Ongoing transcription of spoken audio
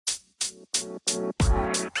Okay,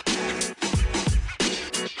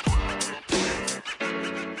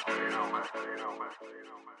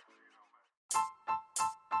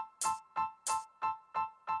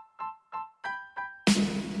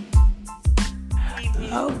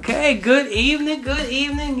 good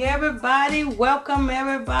evening, everybody. Welcome,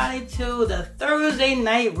 everybody, to the Thursday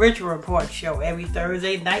Night Ritual Report Show. Every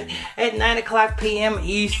Thursday night at 9 o'clock p.m.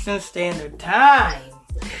 Eastern Standard Time.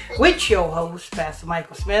 With your host, Pastor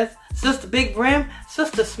Michael Smith, Sister Big Brim,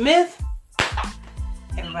 Sister Smith,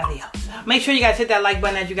 everybody else. Make sure you guys hit that like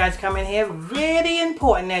button as you guys come in here. Really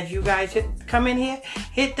important as you guys come in here.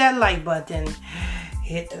 Hit that like button.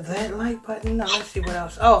 Hit that like button. Now let's see what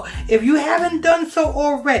else. Oh, if you haven't done so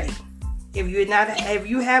already, if you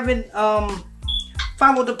haven't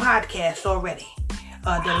followed the podcast already,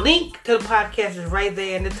 the link to the podcast is right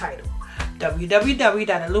there in the title.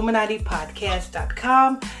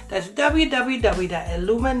 www.illuminatipodcast.com. That's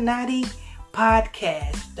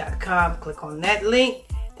www.illuminatipodcast.com. Click on that link.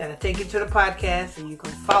 That'll take you to the podcast, and you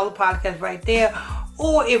can follow the podcast right there.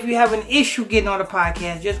 Or if you have an issue getting on the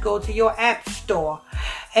podcast, just go to your app store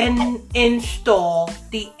and install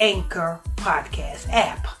the Anchor Podcast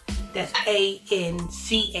app. That's ANCHOR.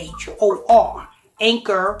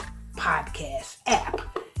 Anchor Podcast app.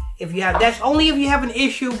 That's only if you have an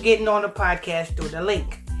issue getting on the podcast through the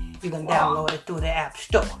link. You can download it through the app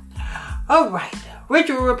store. All right.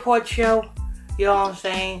 Ritual Report Show. You know what I'm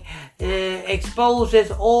saying? It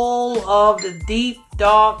exposes all of the deep,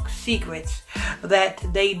 dark secrets that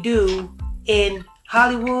they do in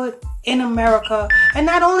Hollywood, in America, and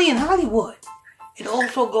not only in Hollywood. It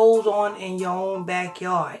also goes on in your own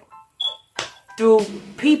backyard through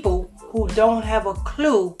people who don't have a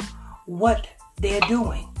clue what they're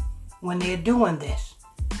doing when they're doing this.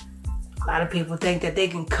 A lot of people think that they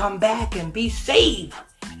can come back and be saved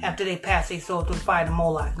after they pass their soul through the fire of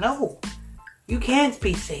Moloch. No. You can't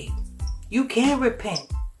be saved. You can't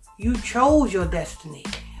repent. You chose your destiny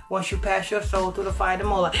once you pass your soul through the fire of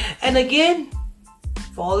Moloch. And again,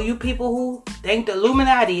 for all you people who think the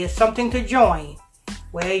Illuminati is something to join,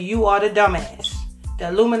 well, you are the dumbass. The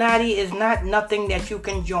Illuminati is not nothing that you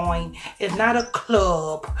can join. It's not a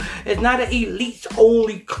club. It's not an elites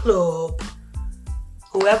only club.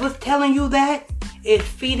 Whoever's telling you that is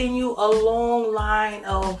feeding you a long line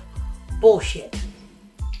of bullshit.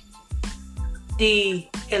 The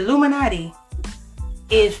Illuminati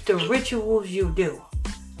is the rituals you do.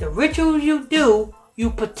 The rituals you do, you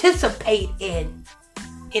participate in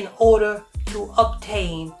order to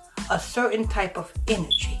obtain a certain type of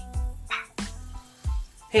energy.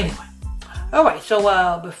 Anyway. Alright, so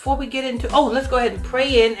before we get into... let's go ahead and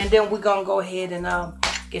pray in, and then we're going to go ahead and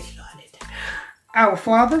get started. Our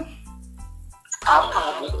Father,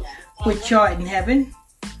 which art in heaven,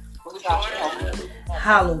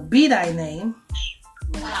 hallowed be thy name.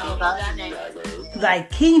 Thy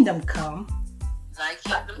kingdom come.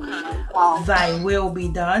 Thy will be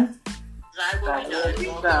done.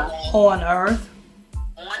 On earth.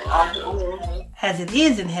 As it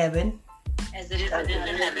is in heaven.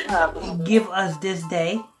 Give us this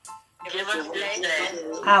day.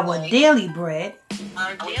 Our daily bread.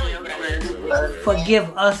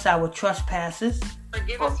 Forgive us our trespasses.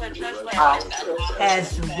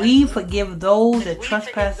 As we forgive those that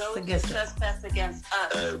trespass against us.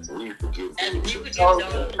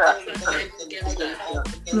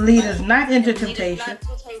 Lead us not into temptation,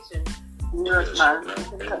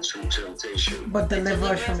 but deliver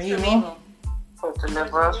us from evil.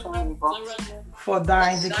 For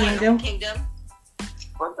thine is the kingdom,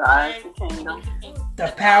 the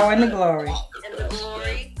power and the glory,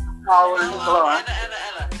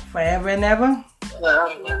 forever and ever.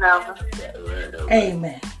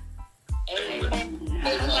 Amen.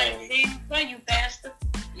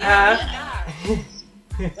 That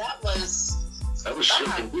was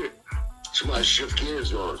shifting gears. Somebody shift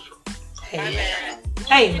gears on us. Amen.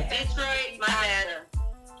 Amen.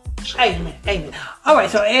 All right,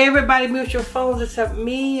 so everybody mute your phones except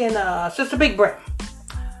me and Sister Big Brim.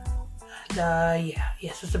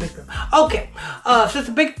 Sister Big Brim. Okay,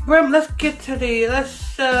 Sister Big Brim, let's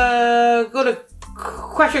go to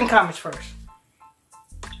question and comments first.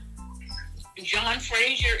 John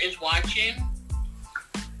Frazier is watching.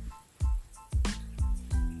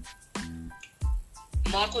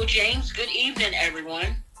 Marco James, good evening,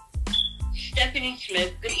 everyone. Stephanie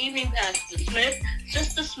Smith, good evening, Pastor Smith,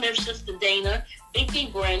 Sister Smith, Sister Dana, Vicky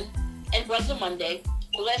Bren, and Brother Monday.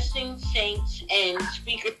 Blessings, saints, and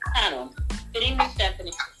speaker panel. Good evening,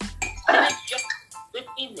 Stephanie. Good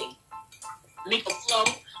evening. Mika Flo,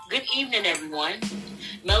 good evening, everyone.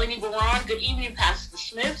 Melanie Baron, good evening, Pastor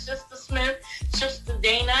Smith, Sister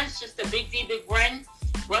Dana, Sister Big D, Big Bren,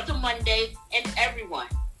 Brother Monday, and everyone.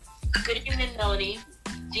 Good evening, Melanie.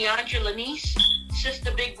 Deandra Lanice,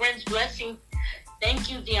 Sister Big Bren's blessing.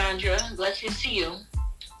 Thank you, Deandra. Blessings to you.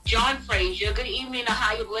 John Frazier, good evening, a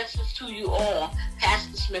higher blessings to you all,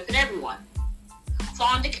 Pastor Smith and everyone.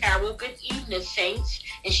 Fonda Carroll, good evening, saints,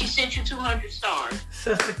 and she sent you 200 stars.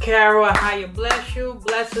 Sister Carol, a higher bless you.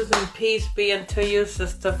 Blessings and peace be unto you,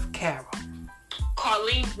 Sister Carol.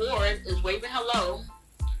 Carlene Ward is waving hello.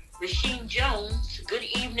 Rasheen Jones, good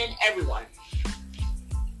evening, everyone.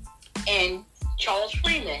 And Charles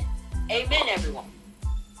Freeman, amen, everyone.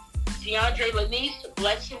 DeAndre Lanice,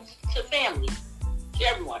 blessings to family. To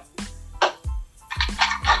everyone.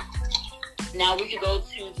 Now we can go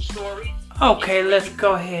to the stories. Okay, let's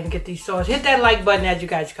go ahead and get these stories. Hit that like button as you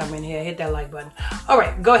guys come in here. Hit that like button. All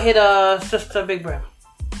right, go ahead, Sister Big Brim.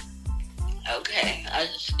 Okay,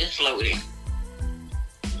 it's loading.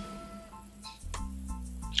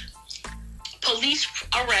 Police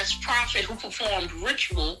arrest prophet who performed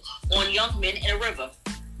ritual on young men in a river.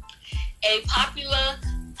 A popular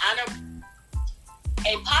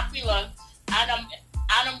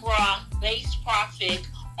Anambra-based prophet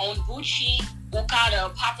Onwuchi Okada,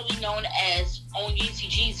 popularly known as Onyeezy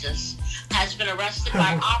Jesus, has been arrested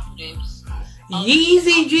by operatives.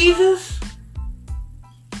 Yeezy Jesus?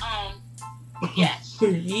 Yes.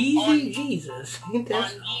 Yeezy Jesus.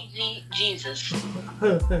 Onyeezy Jesus.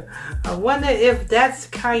 I wonder if that's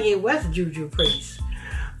Kanye West Juju Priest.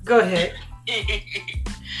 Go ahead.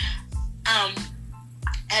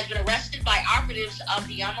 Has been arrested by operatives of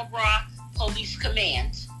the Anambra Police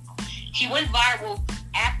Command. He went viral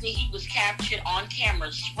after he was captured on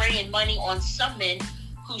camera spraying money on some men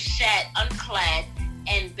who sat unclad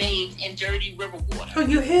and bathed in dirty river water. Oh,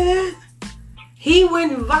 you hear that? He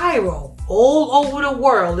went viral all over the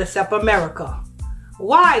world except America.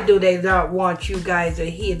 Why do they not want you guys to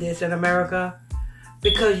hear this in America?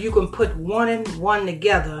 Because you can put one and one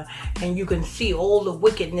together and you can see all the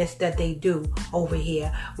wickedness that they do over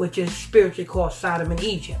here, which is spiritually called Sodom and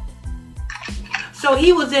Egypt. So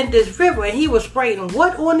he was in this river and he was spraying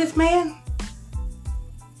what on this man?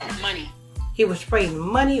 Money. He was spraying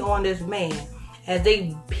money on this man as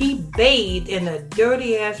he bathed in a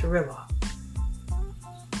dirty ass river.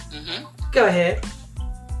 Mm-hmm. Go ahead.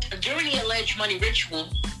 During the alleged money ritual,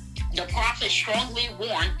 the prophet strongly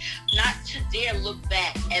warned not to dare look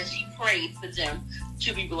back as he prayed for them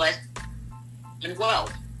to be blessed and well.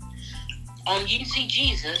 Onyeezy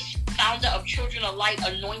Jesus, founder of Children of Light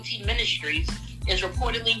Anointing Ministries, is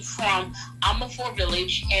reportedly from Amafor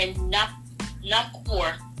Village in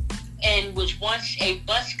Nagpur and was once a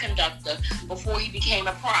bus conductor before he became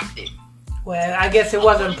a prophet. Well, I guess it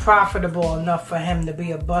wasn't profitable enough for him to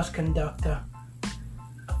be a bus conductor.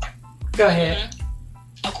 Go ahead. Mm-hmm.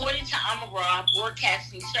 According to Amara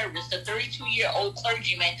Broadcasting Service, the 32-year-old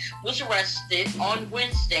clergyman was arrested on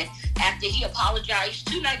Wednesday after he apologized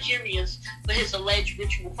to Nigerians for his alleged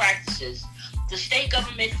ritual practices. The state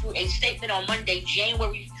government, through a statement on Monday,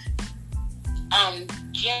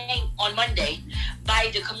 by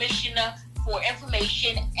the Commissioner for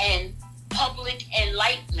Information and Public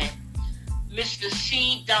Enlightenment, Mr.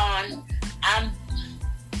 C. Don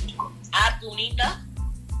Abdunina,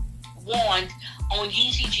 warned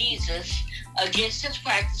Onyeezy Jesus against his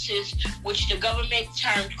practices, which the government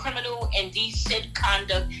termed criminal and indecent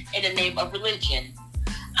conduct in the name of religion.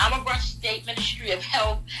 Amara State Ministry of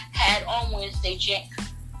Health had on Wednesday,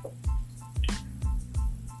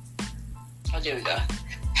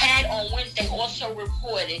 also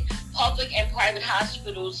reported public and private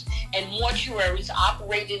hospitals and mortuaries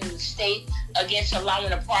operated in the state against allowing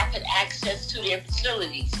the prophet access to their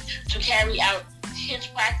facilities to carry out his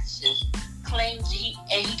practices. He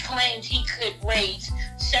claimed he could raise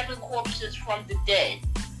 7 corpses from the dead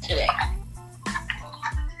today.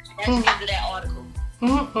 That's the end of that article.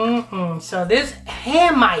 So this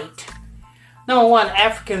Hamite, number one,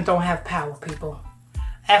 Africans don't have power, people.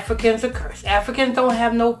 Africans are cursed. Africans don't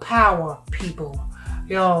have no power, people.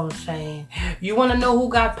 You know what I'm saying? You want to know who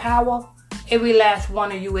got power? Every last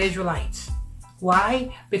one of you Israelites.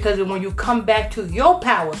 Why? Because when you come back to your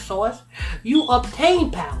power source, you obtain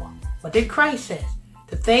power. What did Christ says?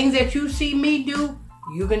 The things that you see me do,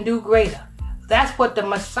 you can do greater. That's what the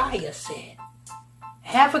Messiah said.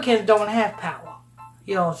 Africans don't have power.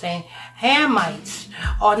 You know what I'm saying? Hamites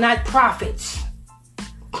are not prophets.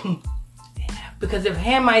 Because if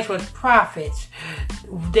Hamites were prophets,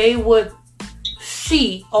 they would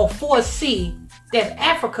see or foresee that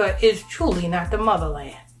Africa is truly not the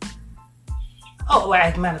motherland. Oh, well,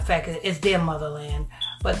 as a matter of fact, it's their motherland.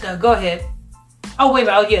 But go ahead. Oh, wait a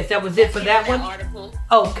minute. Oh, yes, that was it for that one? Article.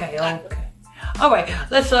 Okay. All right.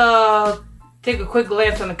 Let's take a quick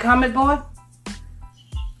glance on the comment board.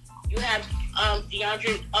 You have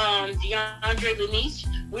DeAndre Lanice.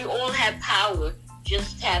 We all have power.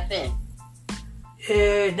 Just tap in.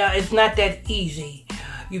 No, it's not that easy.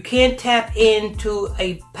 You can't tap into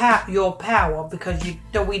your power because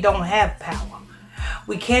we don't have power.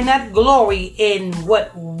 We cannot glory in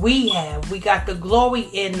what we have. We got to glory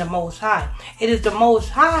in the Most High. It is the Most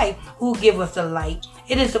High who give us the light.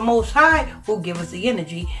 It is the Most High who give us the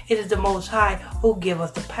energy. It is the Most High who give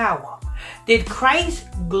us the power. Did Christ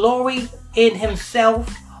glory in himself,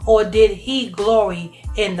 or did he glory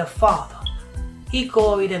in the Father? He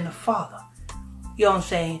gloried in the Father. You know what I'm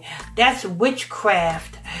saying? That's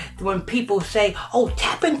witchcraft when people say, oh,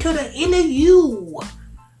 tap into the inner you.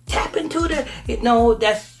 Tap into no,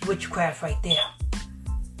 that's witchcraft right there.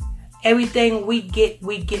 Everything we get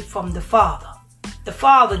from the Father. The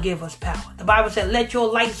Father give us power. The Bible said, let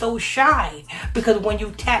your light so shine. Because when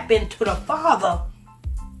you tap into the Father,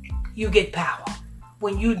 you get power.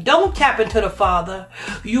 When you don't tap into the Father,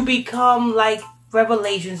 you become like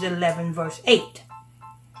Revelations 11 verse 8.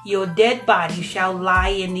 Your dead body shall lie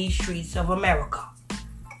in these streets of America.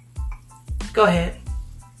 Go ahead.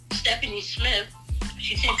 Stephanie Smith.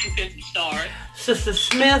 She sent you 50 stars. Sister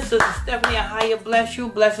Smith, Sister Stephanie, I higher bless you.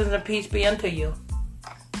 Blessings and peace be unto you.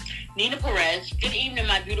 Nina Perez. Good evening,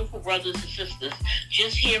 my beautiful brothers and sisters.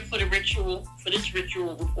 Just here for this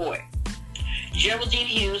ritual report. Geraldine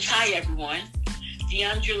Hughes. Hi, everyone.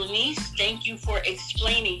 DeAndre Lanice. Thank you for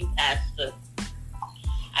explaining, Pastor.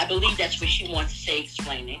 I believe that's what she wants to say,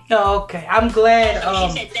 explaining. Oh, okay. I'm glad.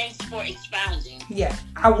 She said thanks for expounding. Yeah.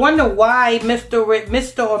 I wonder why Mr.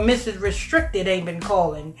 or Mrs. Restricted ain't been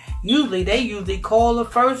calling. They call the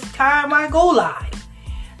first time I go live.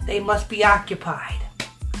 They must be occupied.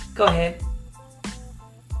 Go ahead.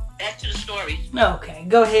 Back to the stories. Okay.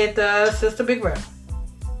 Go ahead, Sister Big Red.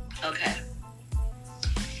 Okay.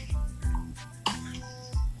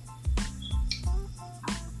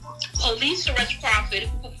 Police arrest prophet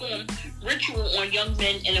who performed ritual on young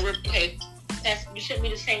men in a river. Okay, you sent me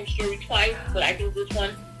the same story twice, but I think this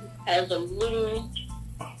one has a little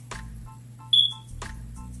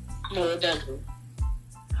more, doesn't.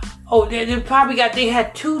 Oh, they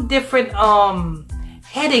had two different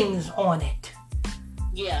headings on it.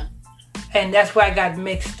 Yeah. And that's where I got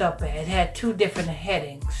mixed up at. It had two different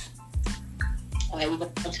headings. Okay, we're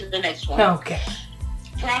going to the next one. Okay.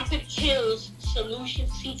 Prophet kills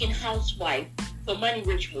solution-seeking housewife for money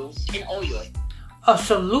rituals in Oyo. A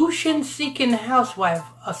solution-seeking housewife.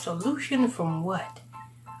 A solution from what?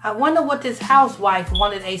 I wonder what this housewife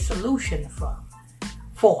wanted a solution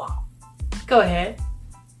for. Go ahead.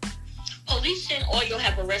 Police in Oyo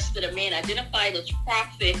have arrested a man identified as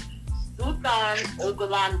Prophet Sultan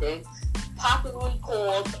Ogolande, popularly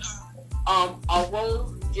called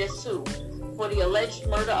Aro Jesu, for the alleged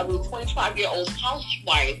murder of a 25-year-old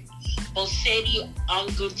housewife, Bosedi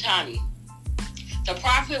Angutani. The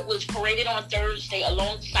prophet was paraded on Thursday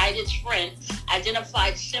alongside his friend,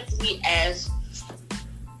 identified simply as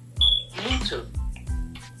Mutu.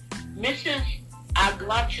 Mrs.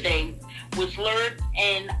 Aglachide was lured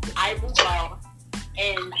in Ibugar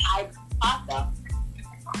and Ibaka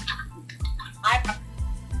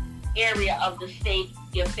area of the state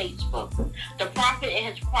via Facebook. The prophet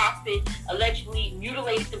and his prophet allegedly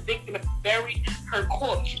mutilated the victim and buried her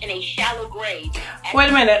corpse in a shallow grave. Wait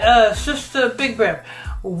a minute, Sister Big Breath.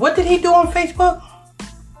 What did he do on Facebook?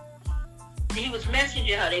 He was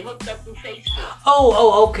messaging her. They hooked up through Facebook.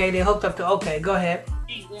 Oh, okay. They hooked up to. Okay, go ahead.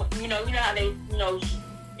 You know how they,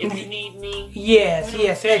 if you need me. Yes.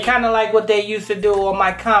 It's kind of like what they used to do on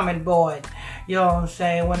my comment board. You know what I'm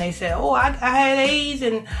saying? When they said, "Oh, I had AIDS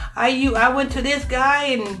and I went to this guy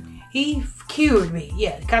and he cured me."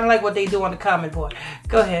 Yeah, kind of like what they do on the comment board.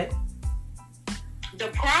 Go ahead. The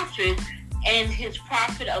prophet and his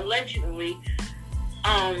prophet allegedly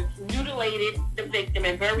mutilated the victim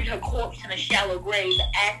and buried her corpse in a shallow grave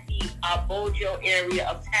at the Abojo area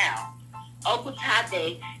of town.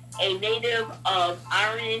 Okutade, a native of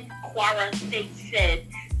Iron Kwara State, said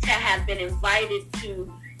to have been invited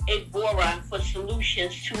to Igbora for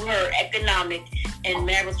solutions to her economic and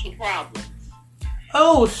marital problems.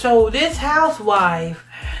 Oh, so this housewife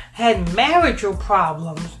had marital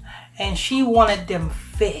problems and she wanted them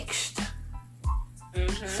fixed.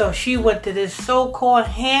 Mm-hmm. So she went to this so-called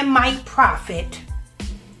Hamite prophet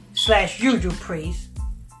 / juju priest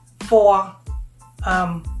for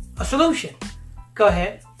a solution. Go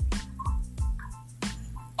ahead.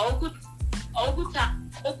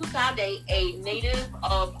 Okutade, a native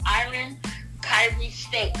of Iron Kyrie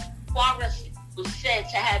State Forrest was said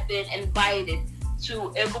to have been invited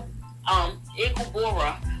to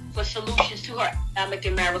Igumbura for solutions to her economic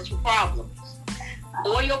and marital problems.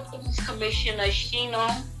 Loyal Police Commissioner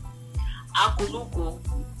Shino Akuluku,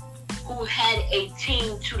 who had a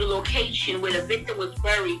team to the location where the victim was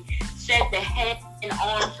buried, said the head and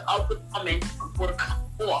arms of the woman were cut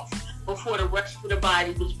off before the rest of the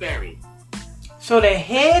body was buried. So the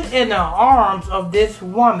head and the arms of this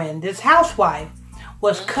woman, this housewife,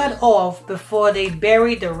 was cut off before they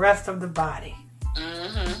buried the rest of the body.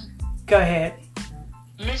 Go ahead.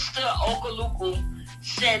 Mr. Okuluku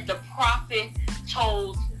said the prophet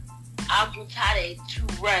told Agutade to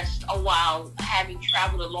rest a while, having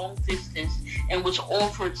traveled a long distance, and was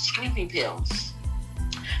offered sleeping pills.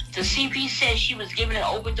 The CP said she was given an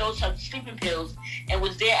overdose of sleeping pills and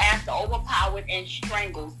was thereafter overpowered and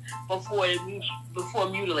strangled before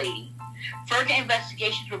mutilating. Further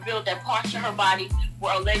investigations revealed that parts of her body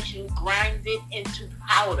were allegedly grinded into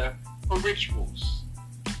powder for rituals.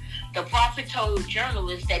 The prophet told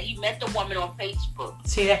journalists that he met the woman on Facebook.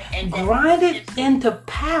 See that? And grinded into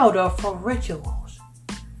powder for rituals.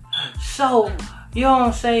 So, you know what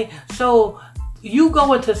I'm saying? So, you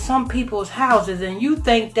go into some people's houses and you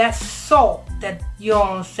think that salt that, you know what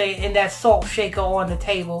I'm saying, in that salt shaker on the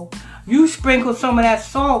table, you sprinkle some of that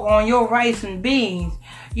salt on your rice and beans,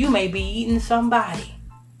 you may be eating somebody.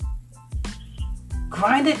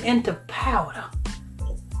 Grinded into powder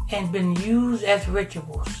and been used as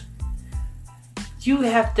rituals. You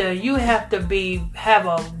have to have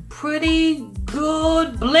a pretty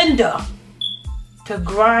good blender to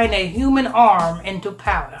grind a human arm into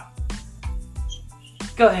powder.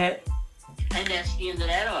 Go ahead. And that's the end of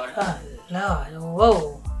that order. Oh, Lord,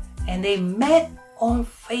 whoa. And they met on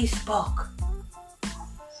Facebook.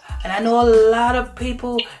 And I know a lot of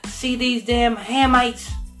people see these damn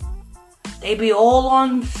Hamites. They be all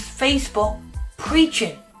on Facebook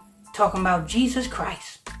preaching, talking about Jesus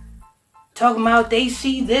Christ. Talking about they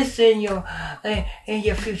see this in your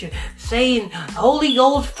future. Saying Holy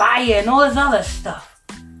Ghost fire and all this other stuff.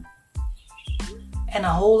 And a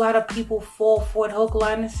whole lot of people fall for it, hook,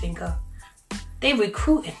 line, and sinker. They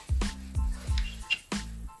recruiting.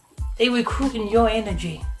 They recruiting your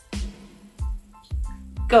energy.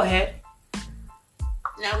 Go ahead.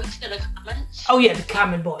 Now we to the comments. Oh yeah, the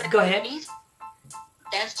comment board. Go ahead.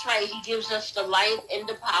 That's right. He gives us the light and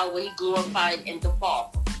the power. He glorified in the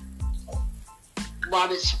fall.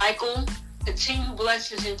 Robert Michael, continue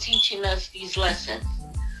blessings in teaching us these lessons.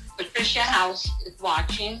 Patricia House is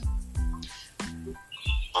watching.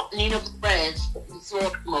 Nina Perez, throw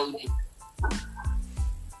emoji.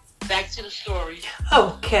 Back to the story.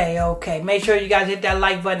 Okay. Make sure you guys hit that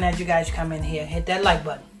like button as you guys come in here. Hit that like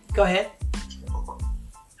button. Go ahead.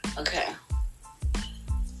 Okay.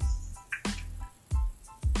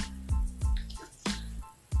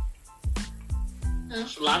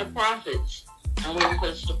 That's a lot of prophets. I'm waiting for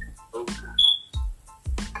the story.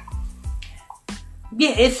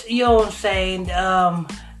 Yeah, it's, you know what I'm saying,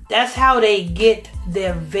 that's how they get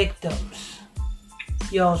their victims.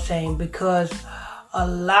 You know what I'm saying? Because a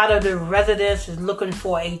lot of the residents is looking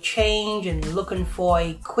for a change and looking for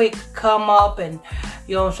a quick come up, and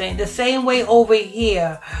you know what I'm saying? The same way over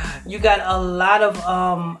here, you got a lot of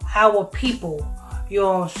our people, you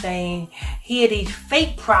know what I'm saying, hear these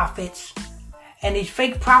fake prophets. And these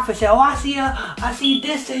fake prophets say, oh, I see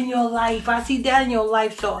this in your life. I see that in your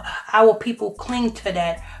life. So our people cling to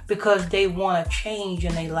that because they want a change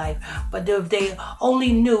in their life. But if they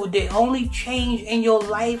only knew, the only change in your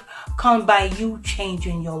life comes by you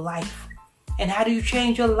changing your life. And how do you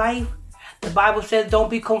change your life? The Bible says, don't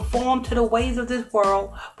be conformed to the ways of this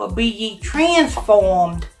world, but be ye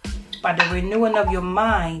transformed by the renewing of your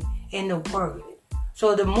mind in the word.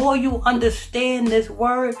 So the more you understand this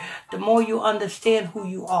word, the more you understand who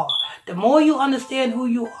you are. The more you understand who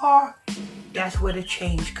you are, that's where the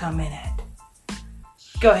change come in at.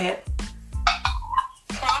 Go ahead.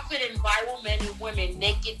 Prophet and viral men and women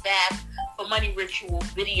naked bath for money ritual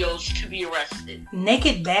videos to be arrested.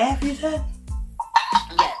 Naked bath, you said?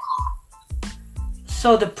 Yes.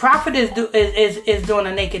 So the prophet is doing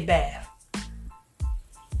a naked bath.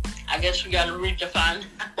 I guess we gotta redefine.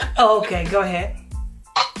 Oh, okay. Go ahead.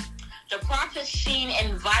 The prophet seen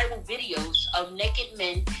in viral videos of naked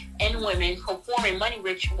men and women performing money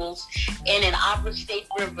rituals in an Abra State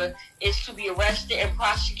river is to be arrested and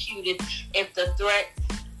prosecuted if the threat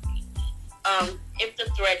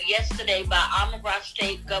yesterday by Anambra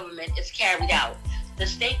State government is carried out. The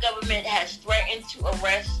state government has threatened to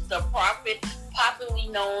arrest the prophet popularly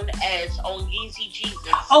known as On Yeezy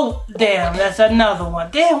Jesus. Oh, damn, that's another one.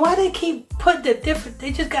 Damn, why they keep putting the different...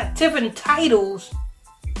 They just got different titles,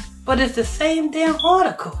 but it's the same damn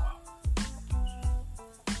article.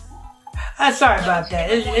 I'm sorry about that.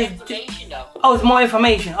 It's more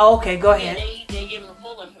information. Oh, okay, go ahead. Yeah, they give them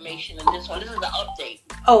full information in this one. This is the update.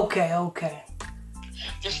 Okay.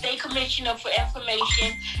 The State Commissioner for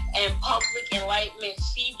Information and Public Enlightenment,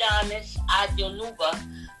 Sidanis Adenuga,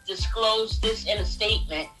 disclosed this in a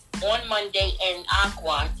statement on Monday in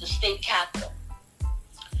Accra, the state capital.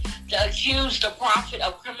 The accused, the prophet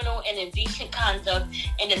of criminal and indecent conduct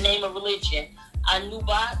in the name of religion,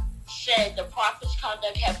 Anuba said the prophet's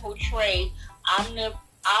conduct had portrayed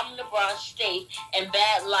Anambra State in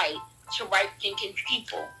bad light to right-thinking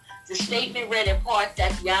people. The statement read in part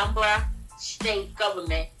that the Anambra State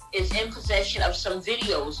government is in possession of some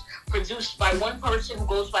videos produced by one person who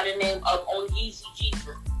goes by the name of On Yeezy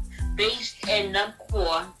Jesus, based in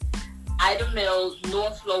Namkor, Idemil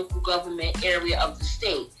North local government area of the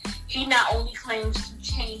state. He not only claims to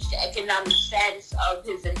change the economic status of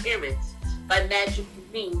his adherents by magical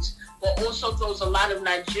means, but also throws a lot of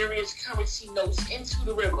Nigeria's currency notes into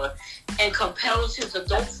the river and compels his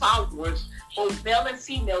adult followers, both male and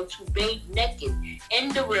female, to bathe naked in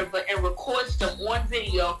the river and records them on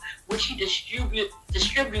video, which he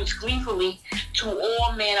distributes gleefully to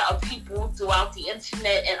all manner of people throughout the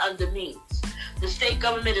internet and other means. The state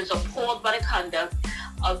government is appalled by the conduct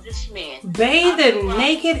of this man. Bathing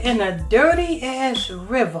naked in a dirty-ass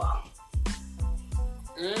river.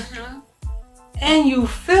 Mm-hmm. And you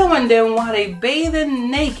filming them while they bathing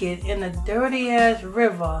naked in a dirty-ass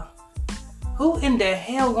river. Who in the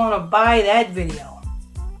hell gonna buy that video?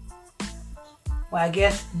 Well, I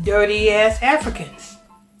guess dirty-ass Africans.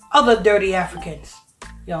 Other dirty Africans.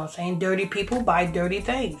 You know what I'm saying? Dirty people buy dirty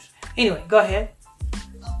things. Anyway, go ahead.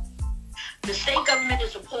 The state government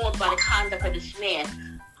is appalled by the conduct of this man.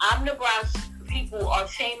 Omnibra's people are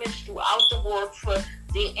famous throughout the world for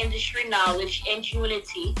their industry knowledge,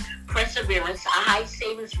 ingenuity, perseverance, a high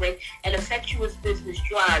savings rate, and effectuous business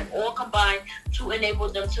drive, all combined to enable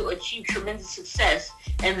them to achieve tremendous success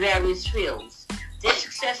in various fields. This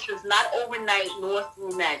success was not overnight nor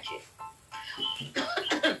through magic.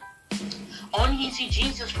 On Yeezy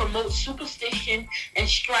Jesus promotes superstition and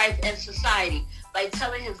strife in society by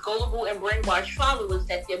telling his gullible and brainwashed followers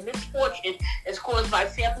that their misfortune is caused by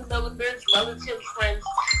family members, relatives, friends,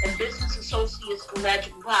 and business associates through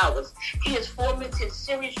magical powers. He has fomented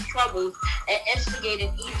serious troubles and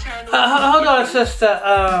instigated eternal... hold on, sister.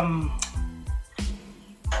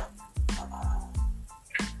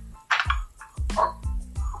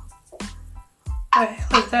 What the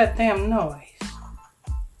hell is that damn noise?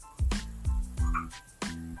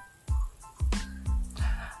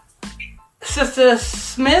 Sister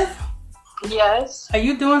Smith? Yes. Are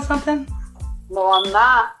you doing something? No, I'm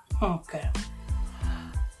not. Okay.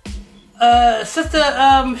 Sister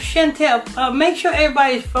Chantel, make sure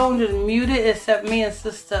everybody's phone is muted except me and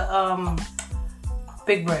Sister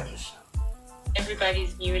Big Brims.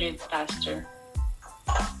 Everybody's muted, Pastor.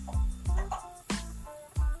 I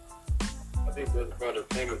think that's Brother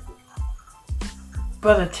Timothy.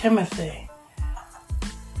 Brother Timothy.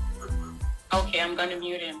 Okay, I'm gonna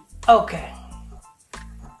mute him. Okay.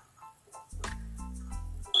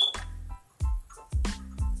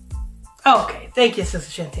 Okay, thank you,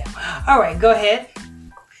 Sister Chantel. All right, go ahead.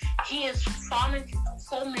 He is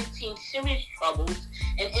fomenting serious troubles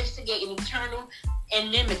and instigating eternal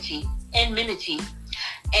enmity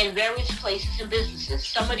in various places and businesses.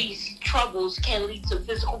 Some of these troubles can lead to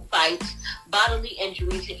physical fights, bodily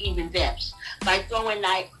injuries, and even deaths. By throwing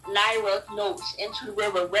Naira notes into the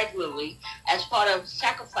river regularly as part of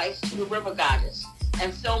sacrifice to the river goddess,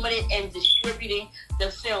 and filming it and distributing the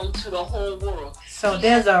film to the whole world. So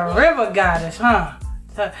there's a river goddess, huh?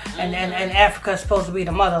 And Africa's supposed to be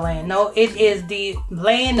the motherland. No, it is the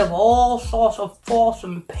land of all sorts of false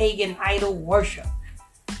and pagan idol worship.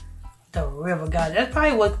 The river goddess. That's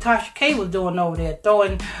probably what Tasha K was doing over there,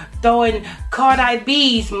 throwing Cardi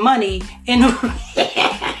B's money in the...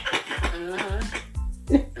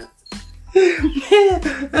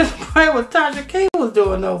 That's probably what Tasha K was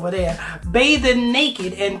doing over there. Bathing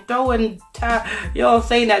naked and throwing, you know what I'm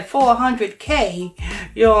saying, that 400K,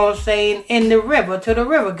 you know what I'm saying, in the river to the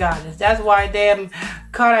river goddess. That's why damn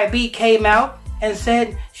Cardi B came out and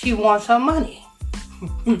said she wants her money.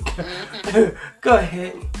 Go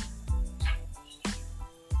ahead.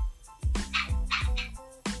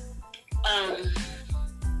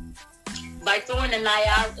 By throwing the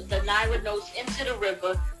Naira notes into the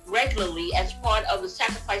river regularly as part of the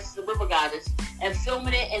sacrifice to the river goddess and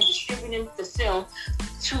filming it and distributing the film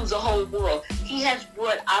to the whole world. He has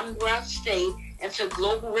brought Amra State into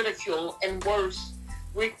global ridicule and worse,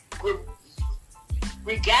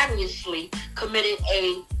 religiously committed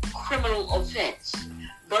a criminal offense.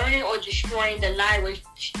 Burning or destroying the Naira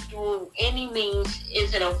through any means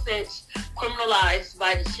is an offense criminalized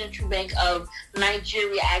by the Central Bank of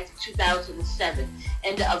Nigeria Act of 2007,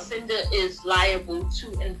 and the offender is liable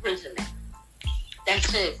to imprisonment.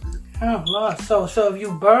 That's it. Oh Lord, so if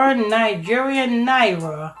you burn Nigerian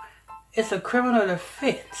Naira, it's a criminal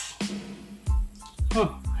offense.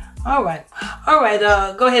 All right.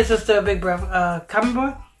 Go ahead, Sister Big Breath. Coming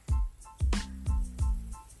boy.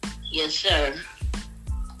 Yes, sir.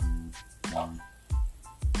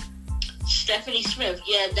 Stephanie Smith,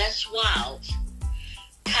 yeah, that's wild.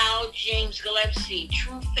 Kyle James Gillespie,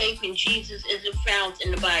 true faith in Jesus isn't found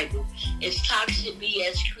in the Bible. It's toxic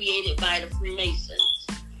BS created by the Freemasons.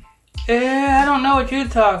 Yeah, I don't know what you're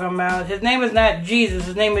talking about. His name is not Jesus.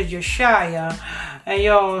 His name is Yeshaya. And you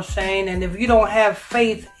know what I'm saying? And if you don't have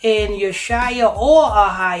faith in Yeshaya or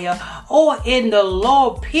Ahaya or in the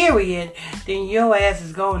law, period, then your ass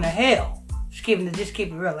is going to hell. Just keep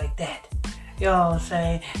it real like that. You know what I'm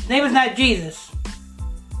saying? His name is not Jesus.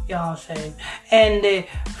 You know what I'm saying? And the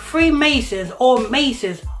Freemasons or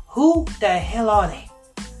Masons, who the hell are they?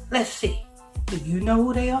 Let's see. Do you know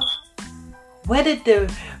who they are? Where did the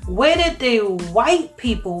white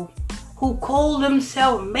people who call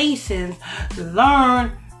themselves Masons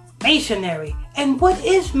learn Masonry? And what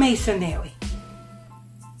is Masonry?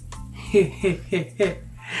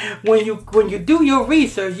 When you do your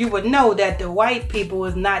research, you would know that the white people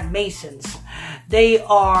is not Masons. They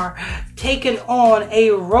are taking on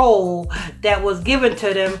a role that was given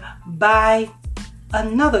to them by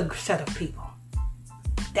another set of people.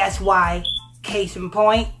 That's why, case in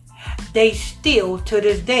point, they still to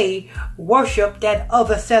this day worship that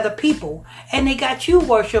other set of people. And they got you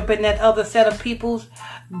worshiping that other set of people's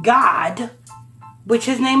God, which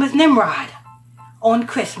his name is Nimrod, on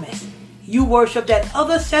Christmas. You worship that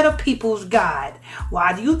other set of people's God.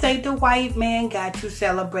 Why do you think the white man got you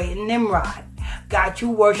celebrating Nimrod? Got you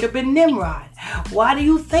worshiping Nimrod? Why do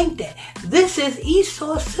you think that? This is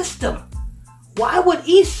Esau's system. Why would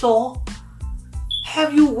Esau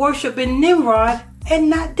have you worshiping Nimrod and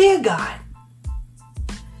not their God?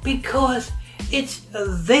 Because it's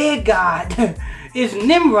their God. It's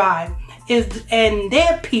Nimrod and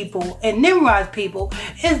their people, and Nimrod's people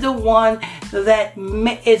is the one that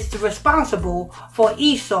is responsible for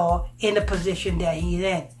Esau in the position that he's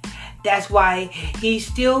in. That's why he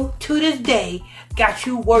still, to this day, got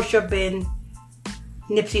you worshiping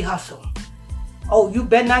Nipsey Hussle. Oh, you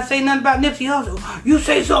better not say nothing about Nipsey Hussle. You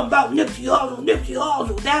say something about Nipsey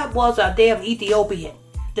Hussle. That was a damn Ethiopian.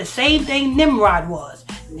 The same thing Nimrod was.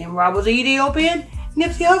 Nimrod was an Ethiopian.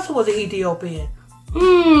 Nipsey Hussle was an Ethiopian.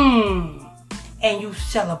 And you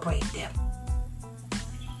celebrate them.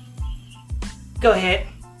 Go ahead.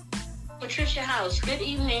 Patricia House, good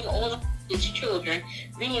evening, all of its children.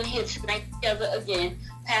 Being here tonight together again.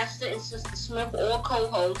 Pastor and Sister Smith, all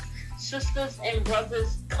co-hosts, sisters and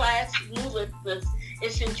brothers, class, new listeners.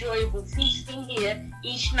 It's enjoyable feasting here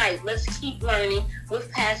each night. Let's keep learning with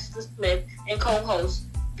Pastor Smith and co-host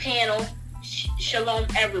panel. Shalom,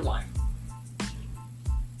 everyone.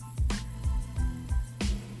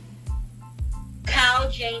 Kyle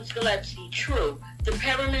James Gillespie, true. The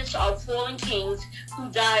pyramids are fallen kings who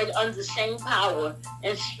died under the same power,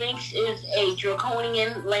 and Sphinx is a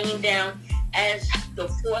draconian laying down as the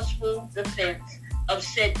forceful defense of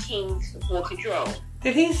said kings for control.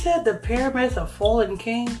 Did he say the pyramids are fallen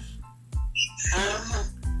kings? Uh-huh.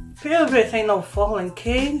 Pyramids ain't no fallen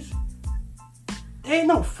kings. They ain't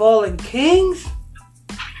no fallen kings.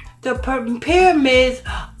 The pyramids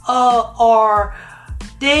are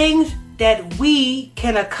things that we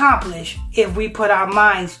can accomplish if we put our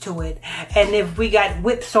minds to it and if we got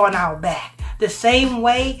whips on our back. The same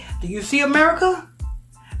way, do you see America?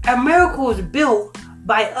 America was built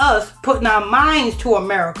by us putting our minds to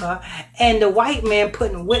America and the white man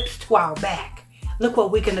putting whips to our back. Look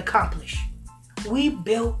what we can accomplish. We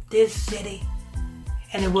built this city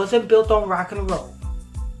and it wasn't built on rock and roll.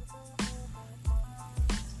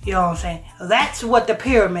 You know what I'm saying? That's what the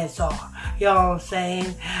pyramids are. You know what I'm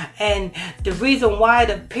saying? And the reason why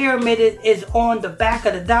the pyramid is on the back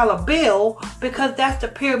of the dollar bill, because that's the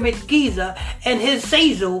Pyramid Giza, and his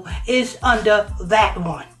Seizel is under that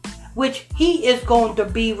one, which he is going to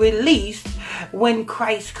be released when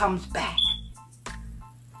Christ comes back.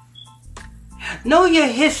 Know your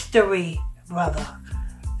history, brother.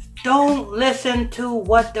 Don't listen to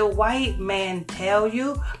what the white man tell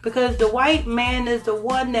you, because the white man is the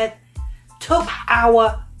one that took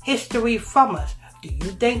our history from us, Do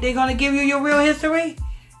you think they're going to give you your real history?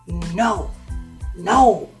 No.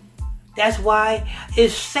 No. That's why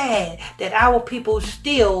it's sad that our people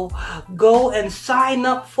still go and sign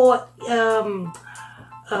up for,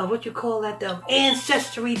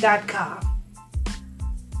 Ancestry.com.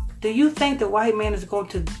 Do you think the white man is going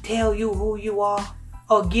to tell you who you are?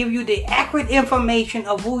 Or give you the accurate information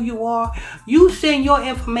of who you are? You send your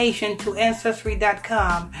information to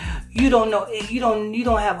Ancestry.com. You don't know, you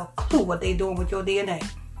don't have a clue what they're doing with your DNA.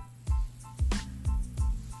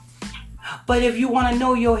 But if you want to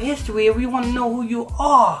know your history, if you want to know who you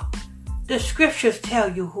are, the scriptures tell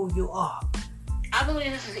you who you are. I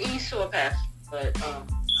believe this is Esau, Pastor, but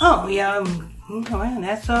Oh yeah, well,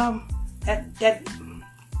 that's that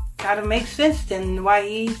kind of makes sense then why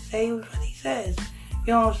he says what he says.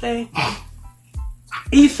 You know what I'm saying?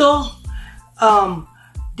 Esau,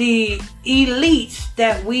 the elites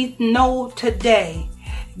that we know today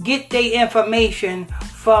get their information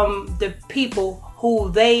from the people who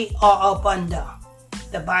they are up under.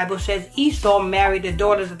 The Bible says Esau married the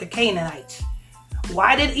daughters of the Canaanites.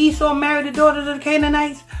 Why did Esau marry the daughters of the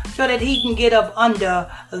Canaanites? So that he can get up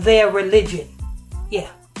under their religion. Yeah,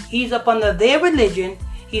 he's up under their religion.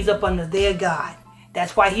 He's up under their God.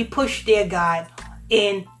 That's why he pushed their God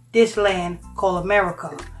in this land called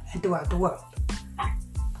America and throughout the world.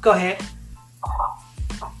 Go ahead.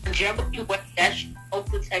 Germany, what that show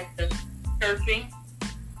protector surfing,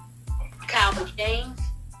 Kyle James.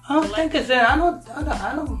 I don't think it's that. I don't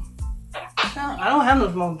have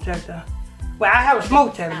no smoke detector. Well, I have a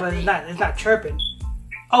smoke detector, but it's not chirping.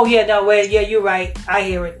 Oh yeah, no, wait, yeah, you're right. I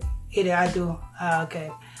hear it. I do. Okay,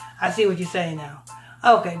 I see what you're saying now.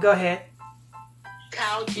 Okay, go ahead.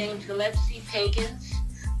 Kyle James Gillespie, pagans.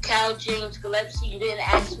 Kyle James Gillespie, you didn't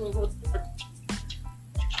ask me who.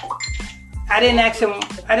 I didn't ask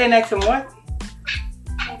him what?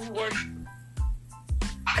 Who worship.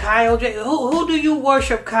 Kyle James. Who do you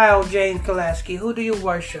worship, Kyle James Gillespie? Who do you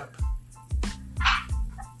worship?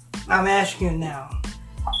 I'm asking you now.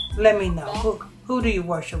 Let me know. Who do you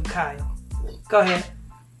worship, Kyle? Go ahead.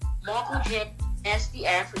 Marco James, Nasty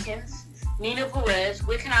Africans. Nina Perez,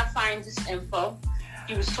 where can I find this info?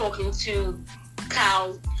 He was talking to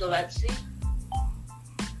Kyle Gillespie.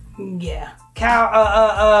 Yeah.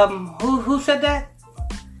 Kyle, who said that?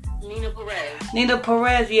 Nina Perez. Nina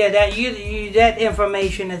Perez, yeah, that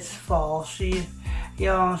information is false. You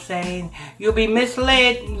know what I'm saying? You'll be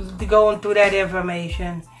misled going through that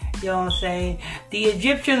information. You know what I'm saying? The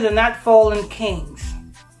Egyptians are not fallen kings.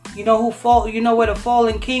 You know where the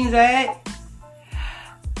fallen kings are at?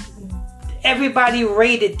 Everybody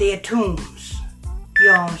raided their tombs.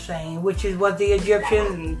 You know what I'm saying? Which is what the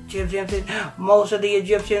Egyptians, most of the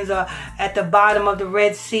Egyptians are at the bottom of the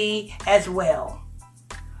Red Sea as well.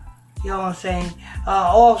 You know what I'm saying?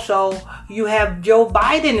 Also, you have Joe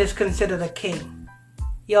Biden is considered a king.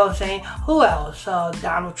 You know what I'm saying? Who else?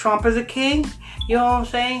 Donald Trump is a king. You know what I'm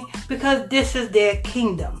saying? Because this is their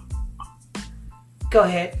kingdom. Go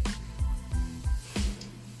ahead.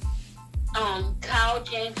 Kyle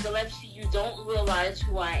James Gillespie, you don't realize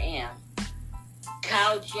who I am.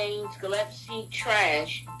 Kyle James Gillespie,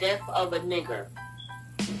 trash, death of a nigger.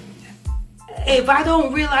 If I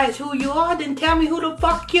don't realize who you are, then tell me who the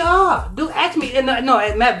fuck you are. Ask me. No,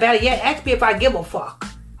 better yet, ask me if I give a fuck.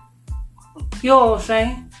 You know what I'm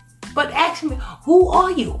saying? But ask me, who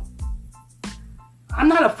are you? I'm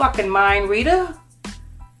not a fucking mind reader.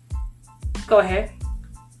 Go ahead.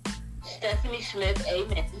 Stephanie Smith,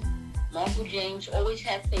 amen. Marco James, always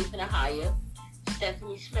have faith in a higher.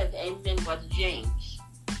 Stephanie Smith, amen, Brother James.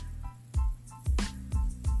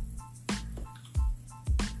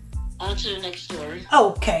 On to the next story.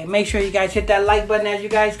 Okay, make sure you guys hit that like button as you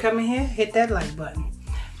guys come in here. Hit that like button.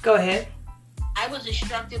 Go ahead. I was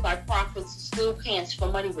instructed by prophets to steal pants for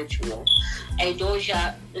money ritual. A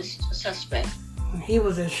Doja is suspect. He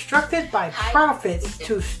was instructed by prophets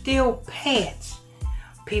to steal pants.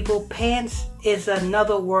 People, pants is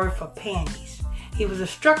another word for panties. He was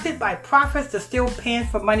instructed by prophets to steal pants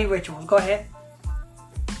for money rituals. Go ahead.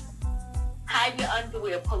 Hide your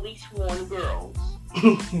underwear. Police warn girls.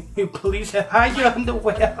 Police have hide your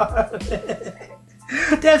underwear.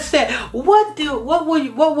 That's it.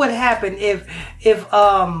 What would happen if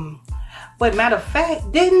but matter of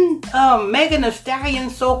fact, didn't Megan Thee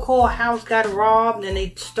Stallion's so-called house got robbed and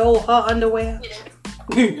they stole her underwear?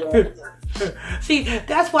 Yeah. See,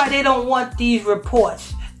 that's why they don't want these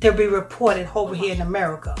reports to be reported over here in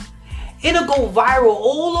America. It'll go viral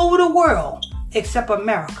all over the world except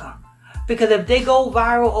America. Because if they go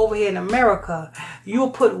viral over here in America, you'll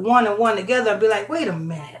put one and one together and be like, wait a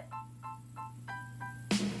minute.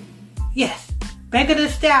 Yes, Megan Thee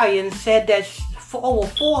Stallion said that for over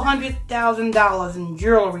 $400,000 in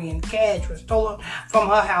jewelry and cash was stolen from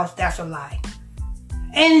her house. That's a lie.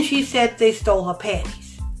 And she said they stole her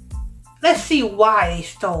panties. Let's see why they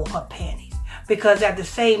stole her panties. Because at the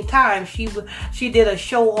same time, she did a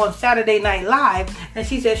show on Saturday Night Live, and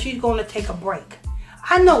she said she's going to take a break.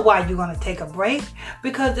 I know why you're going to take a break.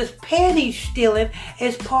 Because this panty stealing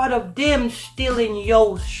is part of them stealing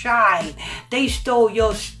your shine. They stole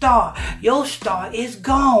your star. Your star is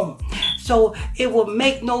gone. So it will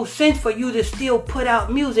make no sense for you to still put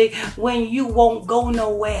out music when you won't go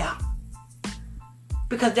nowhere.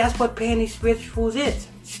 Because that's what panty rituals is.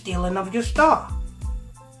 Stealing of your star.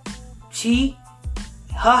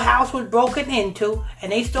 Her house was broken into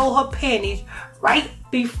and they stole her panties right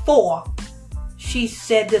before she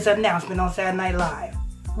said this announcement on Saturday Night Live.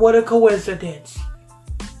 What a coincidence.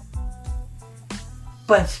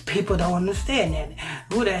 But people don't understand that.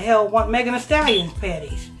 Who the hell want Megan Thee Stallion's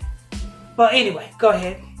panties? But anyway, go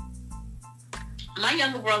ahead. My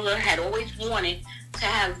younger brother had always wanted to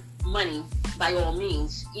have money by all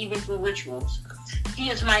means, even through rituals. He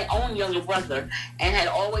is my own younger brother and had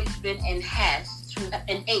always been an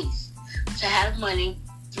ace to have money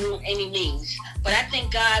through any means. But I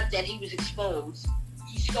thank God that he was exposed.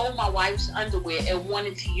 He stole my wife's underwear and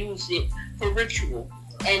wanted to use it for ritual,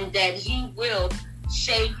 and that he will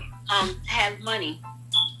have money,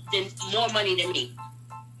 more money than me.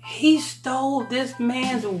 He stole this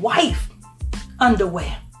man's wife's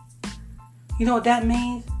underwear. You know what that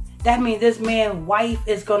means? That means this man's wife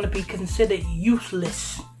is going to be considered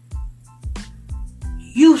useless.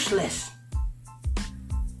 Useless.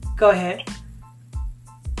 Go ahead.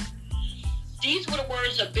 These were the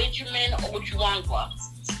words of Benjamin Ojwangwa,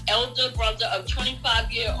 elder brother of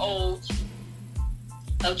 25-year-old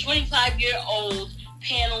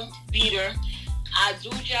panel beater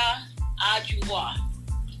Aduja Ajuwa,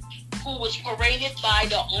 who was paraded by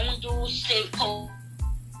the Ondo State Police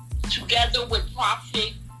together with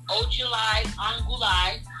Prophet Ojulai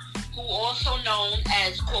Angulai, who also known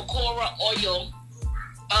as Kokora Oyo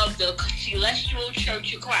of the Celestial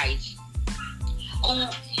Church of Christ, who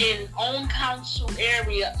in own council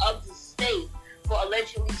area of the state for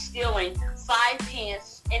allegedly stealing 5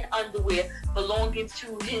 pants and underwear belonging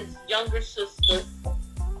to his younger sister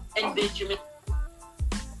and Benjamin.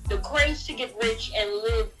 The craze to get rich and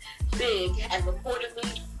live big has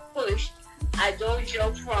reportedly pushed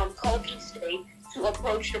Adojo from Kogi State to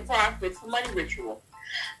approach the prophet for money ritual.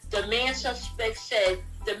 The main suspect said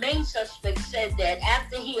that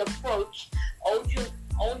after he approached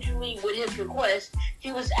Ojuli with his request,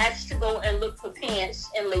 he was asked to go and look for pants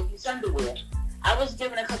and ladies' underwear. I was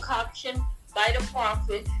given a concoction by the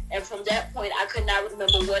prophet, and from that point, I could not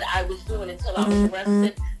remember what I was doing until I was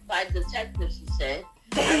arrested by detectives, he said.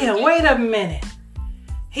 Damn, wait a minute.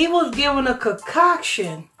 He was given a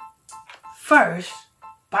concoction first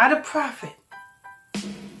by the prophet,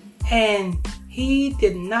 and he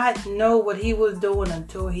did not know what he was doing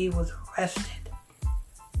until he was arrested.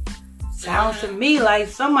 Sounds to me like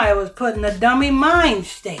somebody was put in a dummy mind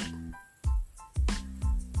state.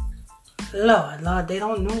 Lord, they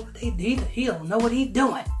don't know what he don't know what he's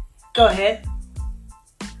doing. Go ahead.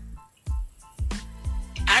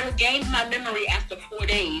 I regained my memory after 4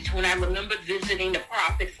 days when I remembered visiting the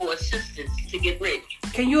prophet for assistance to get rich.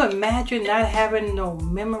 Can you imagine not having no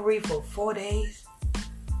memory for 4 days?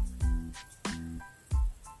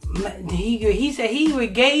 He said he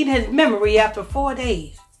regained his memory after 4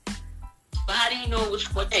 days. But how do you know it was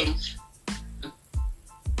 4 days?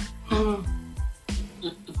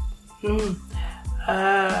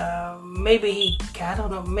 Maybe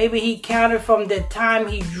maybe he counted from the time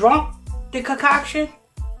he drank the concoction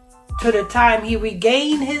to the time he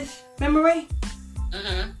regained his memory.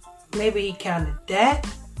 Maybe he counted that,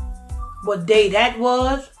 what day that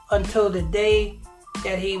was, until the day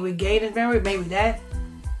that he regained his memory. Maybe that.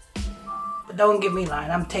 But don't get me lying.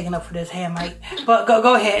 I'm taking up for this Hamite. But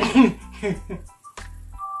go ahead.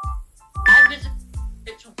 I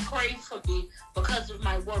visited to pray for me because of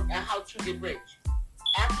my work and how to get rich.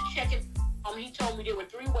 After checking, he told me there were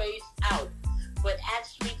 3 ways out, but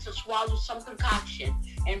asked me to swallow some concoction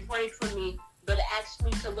and prayed for me, but asked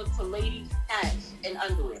me to look for ladies' pants and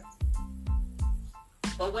underwear.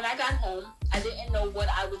 But when I got home, I didn't know what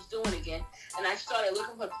I was doing again, and I started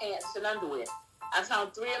looking for pants and underwear. I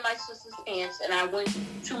found 3 of my sister's pants, and I went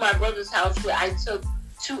to my brother's house where I took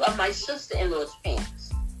 2 of my sister-in-law's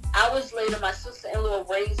pants. Hours later, my sister-in-law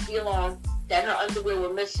raised the alarm that her underwear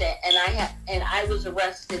were missing, and I was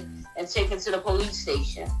arrested and taken to the police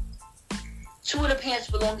station. 2 of the pants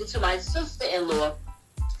belonged to my sister-in-law,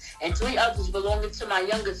 and 3 others belonging to my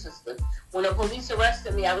younger sister. When the police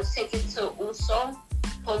arrested me, I was taken to Uso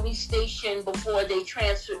police station before they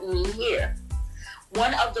transferred me here.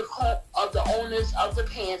 One of the owners of the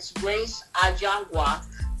pants, Grace Ajangwa,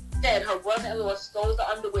 said her brother-in-law stole the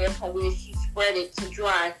underwear from where she spread it to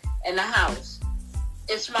dry in the house.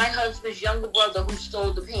 It's my husband's younger brother who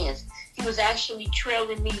stole the pants. He was actually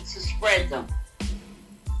trailing me to spread them.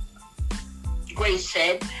 Grace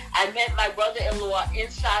said, I met my brother-in-law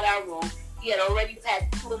inside our room. He had already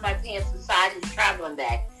packed 2 of my pants inside his traveling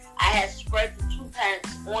bag. I had spread the 2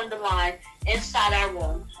 pants on the line inside our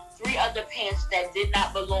room. 3 other pants that did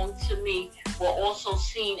not belong to me were also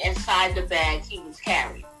seen inside the bag he was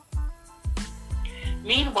carrying.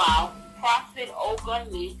 Meanwhile, Prophet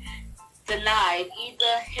Ogunle denied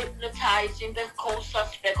either hypnotizing the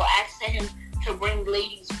co-suspect or asking him to bring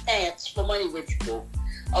ladies' pants for money ritual.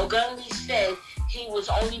 Ogunle said he was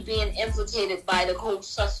only being implicated by the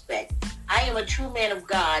co-suspect. I am a true man of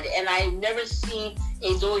God, and I have never seen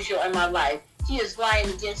a dojo in my life. He is lying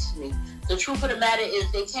against me. The truth of the matter is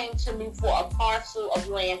they came to me for a parcel of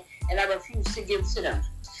land, and I refused to give to them.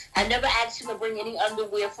 I never asked him to bring any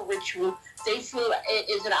underwear for ritual. They feel it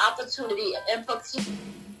is an opportunity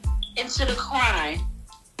into the crime.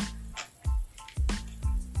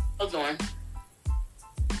 Hold on.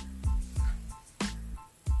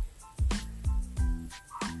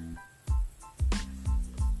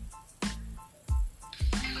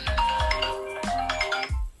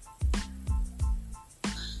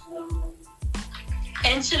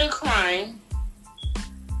 Into the crime.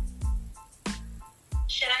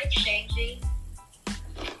 Should I change it?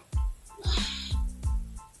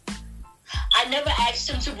 I never asked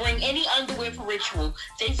him to bring any underwear for ritual.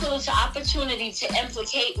 They feel it's an opportunity to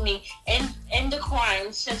implicate me in the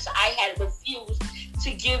crime since I had refused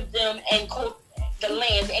to give them the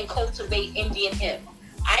land and cultivate Indian hemp.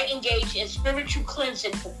 I engage in spiritual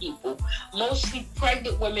cleansing for people, mostly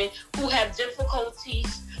pregnant women who have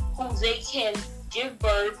difficulties who they can give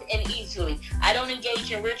birth and easily. I don't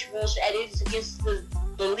engage in rituals that is against the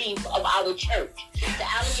belief of our church.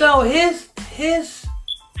 So his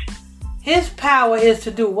power is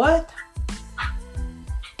to do what?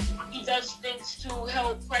 He does things to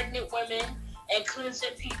help pregnant women and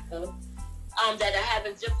cleansing people that are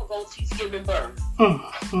having difficulties giving birth.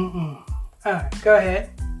 All right, go ahead.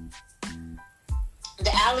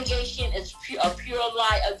 The allegation is a pure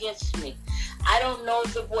lie against me. I don't know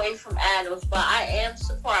the boy from Adams, but I am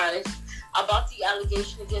surprised about the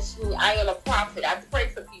allegation against me. I am a prophet. I pray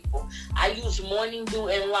for people. I use morning dew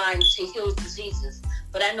and lime to heal diseases,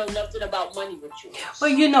 but I know nothing about money rituals.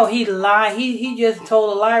 Well, you know he lied. He just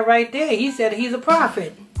told a lie right there. He said he's a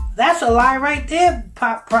prophet. That's a lie right there,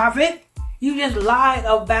 prophet. You just lied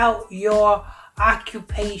about your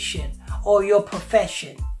occupation or your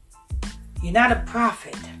profession. You're not a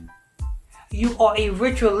prophet. You are a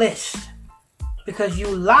ritualist. Because you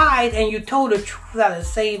lied and you told the truth out of the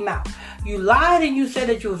same mouth. You lied and you said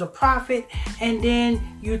that you was a prophet, and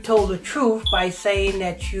then you told the truth by saying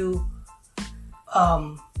that you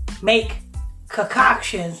make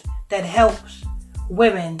concoctions that helps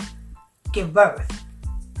women give birth.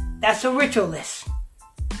 That's a ritualist.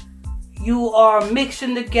 You are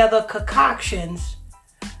mixing together concoctions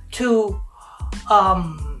to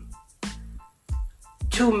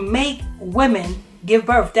make women give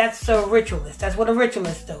birth. That's a ritualist. That's what a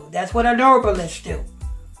ritualist do. That's what an herbalist do.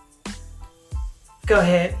 Go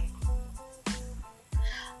ahead.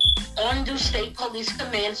 Ondo State Police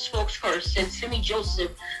Command spokesperson Timmy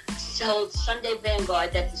Joseph told Sunday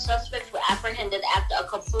Vanguard that the suspects were apprehended after a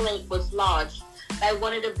complaint was lodged by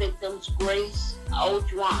one of the victims, Grace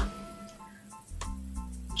Ojwan.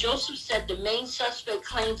 Joseph said the main suspect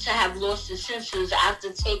claimed to have lost his senses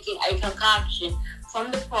after taking a concoction from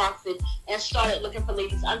the prophet and started looking for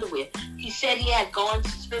ladies' underwear. He said he had gone to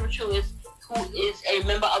a spiritualist who is a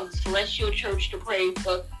member of the Celestial Church to pray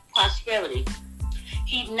for prosperity.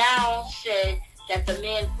 He now said that the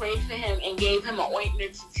man prayed for him and gave him an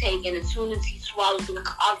ointment to take, and as soon as he swallowed the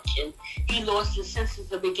concoction, he lost his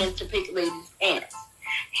senses and began to pick ladies' pants.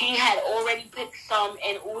 He had already picked some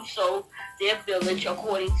in Uso, their village,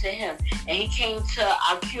 according to him, and he came to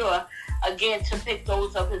Akure again to pick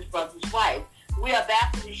those of his brother's wife. We are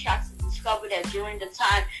baffled and shocked to discover that during the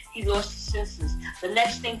time he lost his senses, the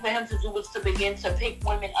next thing for him to do was to begin to pick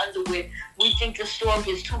women underwear. We think the story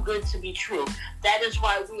is too good to be true. That is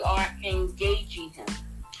why we are engaging him.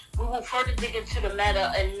 We will further dig into the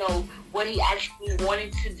matter and know what he actually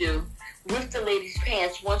wanted to do with the ladies'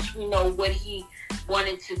 pants. Once we know what he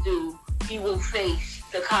wanted to do, he will face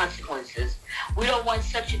the consequences. We don't want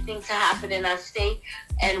such a thing to happen in our state,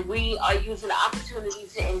 and we are using the opportunity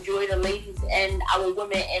to enjoy the ladies and our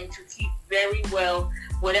women and to keep very well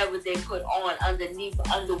whatever they put on underneath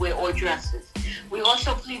underwear or dresses. We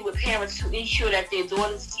also plead with parents to ensure that their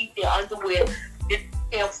daughters keep their underwear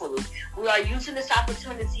carefully. We are using this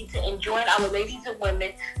opportunity to enjoin our ladies and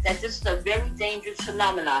women that this is a very dangerous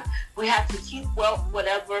phenomenon. We have to keep well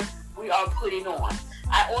whatever we are putting on.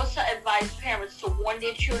 I also advise parents to warn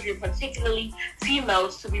their children, particularly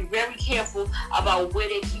females, to be very careful about where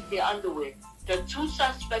they keep their underwear. The 2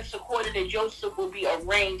 suspects, according to Joseph, will be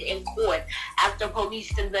arraigned in court after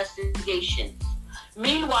police investigations.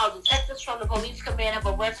 Meanwhile, detectives from the police command have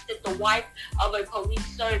arrested the wife of a police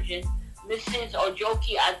surgeon, Mrs.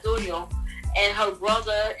 Ojoki Adeoyo, and her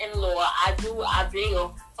brother-in-law, Adu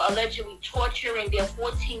Adeoyo, for allegedly torturing their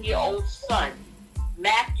 14-year-old son,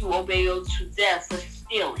 Matthew Obeyo, to death for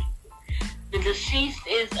stealing. The deceased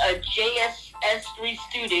is a JSS3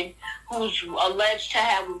 student who's alleged to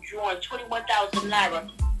have withdrawn 21,000 naira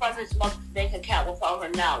from his mother's bank account without her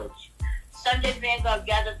knowledge. Sunday Vanguard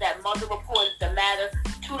gathered that mother reported the matter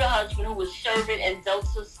to the husband, who was serving in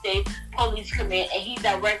Delta State Police Command, and he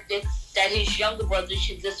directed that his younger brother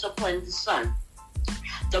should discipline the son.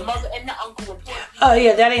 The mother and the uncle reported... Oh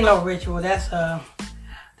yeah, that ain't no ritual. That's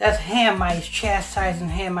Hamites chastising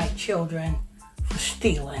Hamite children for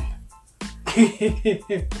stealing.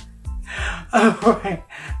 Alright,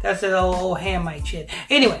 that's an old Hamite shit.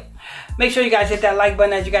 Anyway, make sure you guys hit that like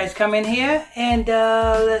button as you guys come in here, and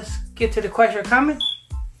let's get to the question or comment.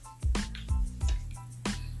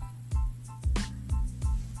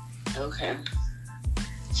 Okay.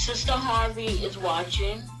 Sister Harvey is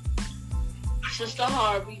watching. Sister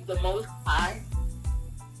Harvey, the Most High.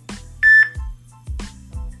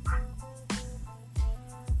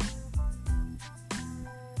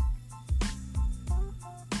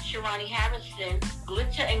 Sharani Harrison,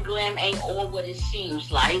 glitter and glam ain't all what it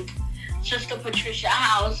seems like. Sister Patricia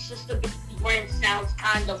House, Sister Brent sounds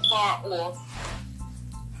kind of far off.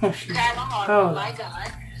 Kyla Harvey, my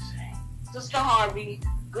God. Sister Harvey,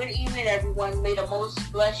 good evening, everyone. May the Most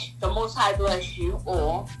High bless you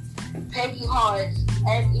all. Peggy Hart,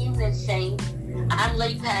 and evening, Saint. I'm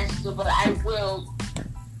late, Pastor, but I will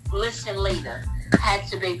listen later. Had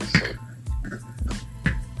to babysit.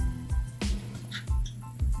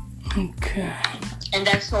 Okay. And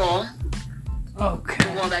that's all. Okay.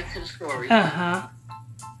 We're going back to the story. Uh-huh.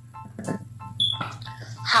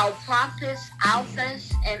 How prophets,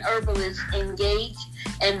 alphas, and herbalists engage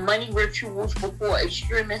in money rituals before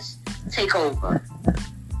extremists take over.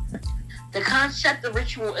 The concept of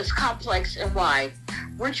ritual is complex and wide.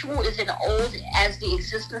 Ritual is as old as the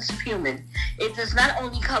existence of human. It does not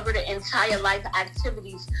only cover the entire life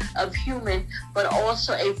activities of human, but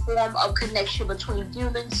also a form of connection between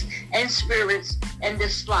humans and spirits in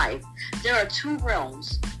this life. There are 2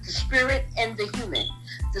 realms, the spirit and the human.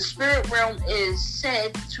 The spirit realm is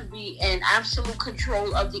said to be in absolute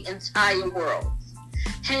control of the entire world.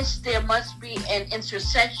 Hence, there must be an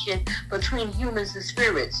intersection between humans and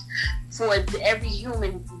spirits for every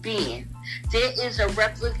human being. There's a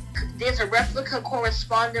replica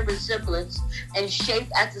corresponding resemblance and shape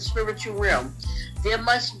at the spiritual realm. There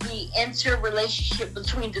must be interrelationship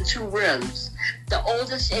between the 2 realms. The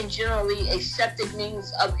oldest and generally accepted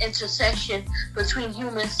means of intersection between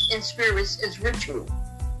humans and spirits is ritual.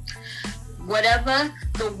 Whatever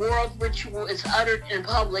the world ritual is uttered in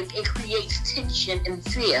public, it creates tension and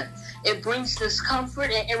fear. It brings discomfort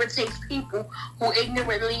and irritates people who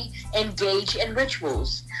ignorantly engage in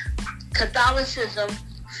rituals. Catholicism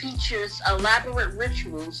features elaborate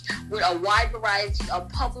rituals with a wide variety of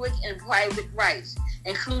public and private rites,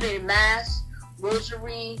 including Mass,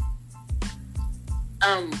 rosary,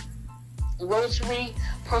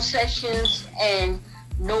 processions, and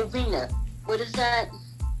novena. What is that?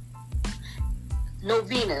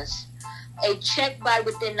 Novenas. A check by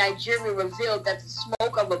within Nigeria revealed that the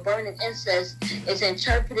smoke of a burning incense is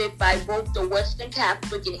interpreted by both the Western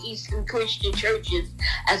Catholic and Eastern Christian churches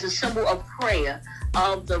as a symbol of prayer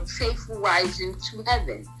of the faithful rising to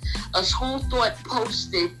heaven. A school of thought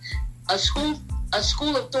posted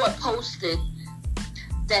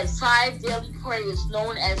that 5 daily prayers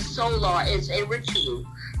known as Solar is a ritual.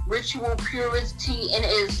 Ritual purity in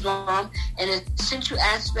Islam, an essential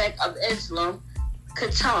aspect of Islam,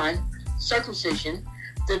 Khatan, circumcision.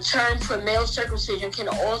 The term for male circumcision can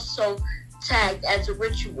also tagged as a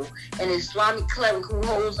ritual. An Islamic cleric who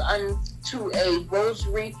holds onto a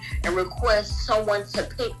rosary and requests someone to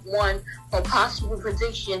pick one for possible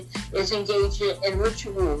prediction is engaged in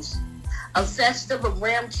rituals. A festive of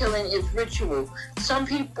ram killing is ritual. Some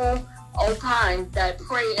people opine that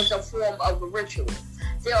prayer is a form of a ritual.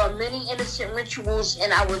 There are many innocent rituals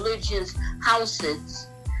in our religion's houses,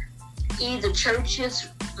 either churches,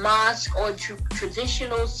 mosques, or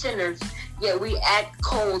traditional centers, yet we act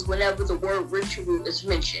cold whenever the word ritual is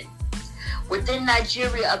mentioned. Within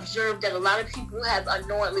Nigeria, observed that a lot of people have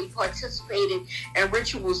unknowingly participated in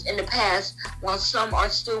rituals in the past, while some are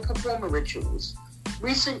still performing rituals.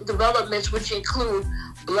 Recent developments, which include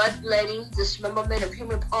bloodletting, dismemberment of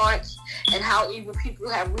human parts, and how evil people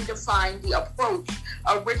have redefined the approach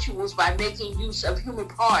of rituals by making use of human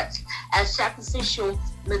parts as sacrificial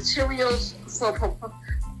materials for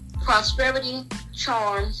prosperity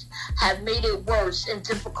charms, have made it worse and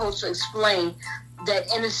difficult to explain that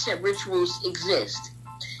innocent rituals exist.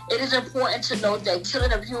 It is important to note that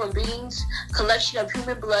killing of human beings, collection of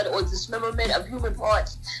human blood, or dismemberment of human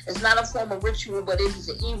parts is not a form of ritual, but it is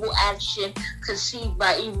an evil action conceived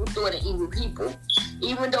by evil thought and evil people.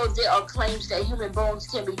 Even though there are claims that human bones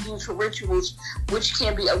can be used for rituals, which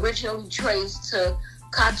can be originally traced to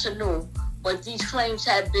Cotonou, but these claims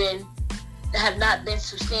have not been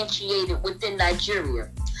substantiated within Nigeria.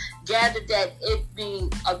 Gathered that it be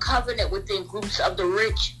a covenant within groups of the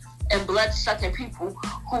rich and blood-sucking people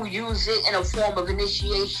who use it in a form of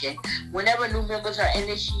initiation. Whenever new members are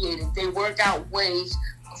initiated, they work out ways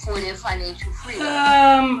for their financial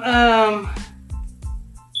freedom.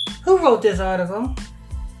 Who wrote this article?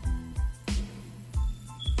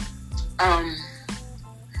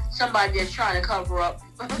 Somebody that's trying to cover up.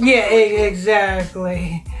 Yeah,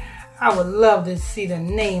 exactly. I would love to see the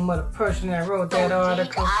name of the person that wrote that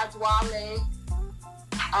article.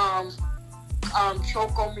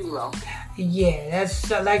 Chokomilo. Yeah, that's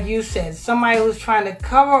like you said, somebody who's trying to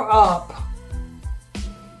cover up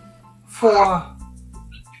for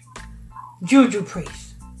juju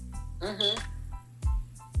priests.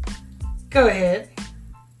 Go ahead.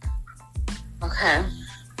 Okay.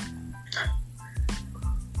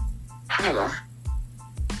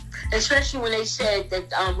 Especially when they said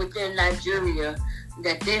that within Nigeria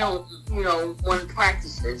that they don't, want to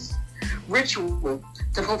practice this. Ritual,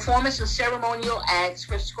 the performance of ceremonial acts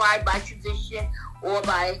prescribed by tradition or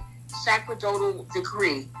by sacerdotal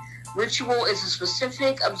decree. Ritual is a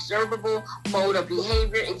specific, observable mode of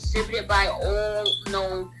behavior exhibited by all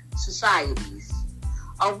known societies.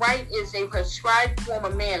 A rite is a prescribed form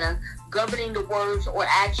of manner governing the words or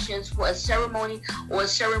actions for a ceremony or a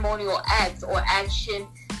ceremonial act or action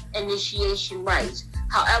initiation rites.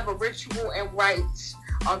 However, ritual and rites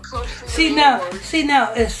are closely See now,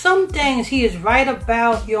 if some things he is right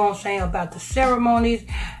about, about the ceremonies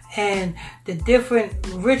and the different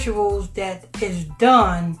rituals that is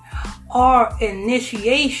done are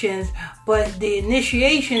initiations, but the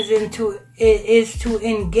initiations is to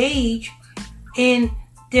engage in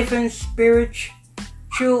different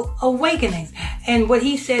spiritual awakenings. And what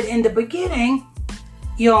he said in the beginning,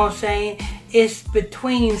 is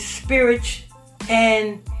between spirit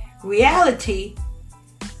and reality.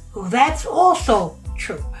 That's also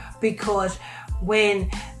true, because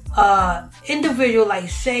when individual, like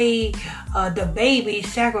say the baby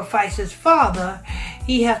sacrifices his father,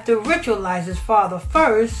 he have to ritualize his father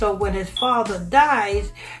first. So when his father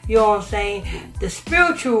dies, the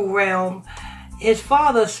spiritual realm, his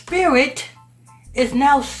father's spirit is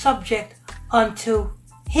now subject unto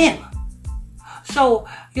him. So,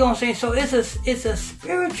 so it's a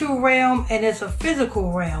spiritual realm and it's a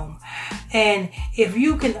physical realm. And if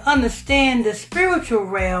you can understand the spiritual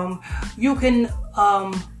realm, you can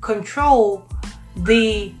control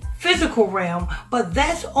the physical realm. But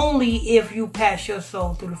that's only if you pass your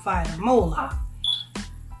soul through the fire of Moloch.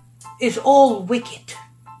 It's all wicked.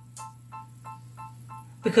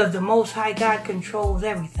 Because the Most High God controls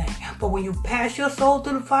everything. But when you pass your soul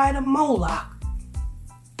through the fire of Moloch,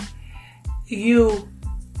 you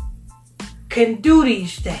can do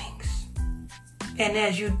these things. And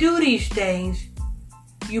as you do these things,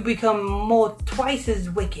 you become twice as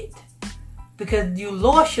wicked. Because you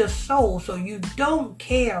lost your soul, so you don't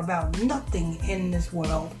care about nothing in this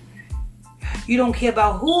world. You don't care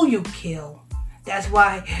about who you kill. That's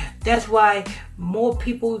why more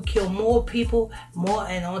people kill more people,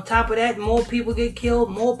 and on top of that, more people get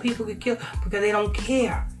killed, because they don't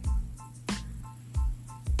care.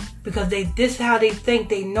 Because this is how they think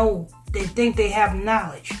they know. They think they have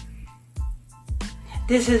knowledge.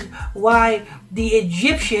 This is why the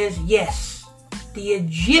Egyptians,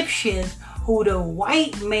 who the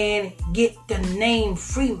white man get the name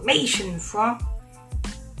Freemason from.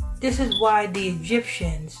 This is why the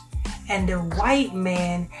Egyptians and the white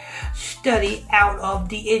man study out of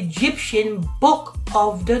the Egyptian Book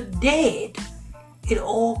of the Dead. It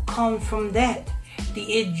all comes from that. the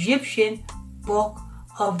Egyptian Book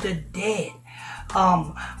of the Dead.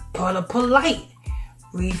 Brother Polite,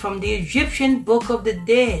 read from the Egyptian Book of the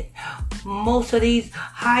Dead. Most of these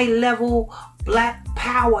high-level black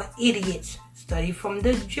power idiots study from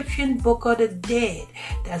the Egyptian Book of the Dead.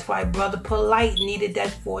 That's why Brother Polite needed that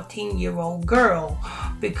 14-year-old girl,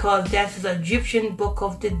 because that's his Egyptian Book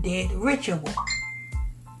of the Dead ritual.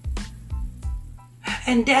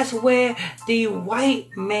 And that's where the white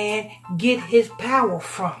man get his power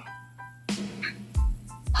from.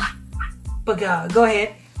 But go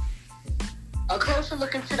ahead. A closer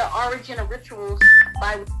look into the origin of rituals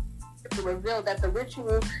by reveal that the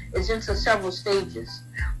ritual is into several stages.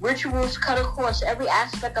 Rituals cut across every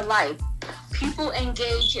aspect of life. People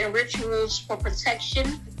engage in rituals for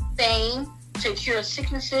protection, fame, to cure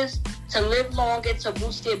sicknesses, to live longer, to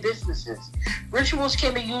boost their businesses. Rituals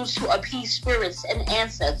can be used to appease spirits and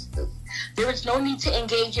ancestors. There is no need to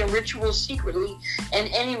engage in rituals secretly, and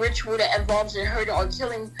any ritual that involves the hurting or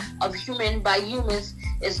killing of human by humans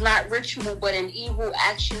is not ritual, but an evil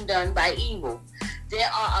action done by evil. There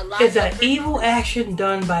are a lot It's an evil action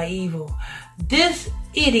done by evil. This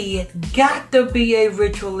idiot got to be a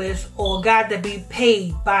ritualist or got to be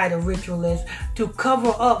paid by the ritualist to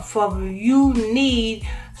cover up for you need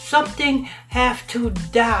something have to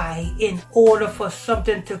die in order for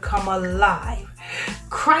something to come alive.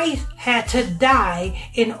 Christ had to die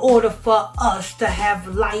in order for us to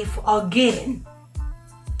have life again.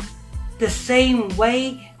 The same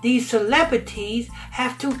way these celebrities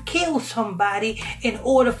have to kill somebody in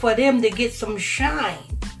order for them to get some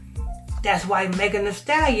shine. That's why Megan Thee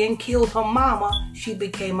Stallion killed her mama, she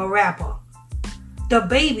became a rapper. The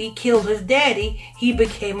baby killed his daddy, he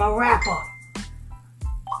became a rapper.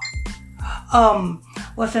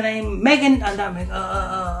 What's her name?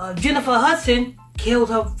 Jennifer Hudson killed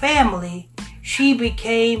her family. She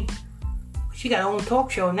got her own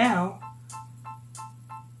talk show now.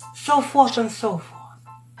 So forth and so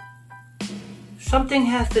forth. Something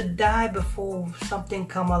has to die before something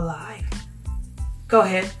come alive. Go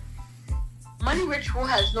ahead. Money ritual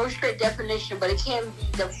has no straight definition, but it can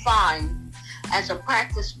be defined as a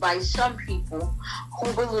practice by some people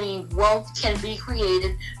who believe wealth can be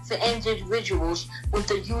created for individuals with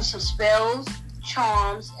the use of spells,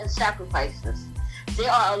 charms, and sacrifices.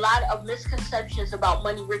 There are a lot of misconceptions about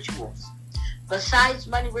money rituals. Besides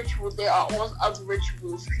money rituals, there are all other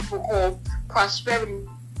rituals people call prosperity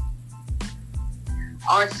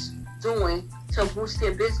are doing to boost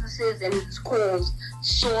their businesses, and it's called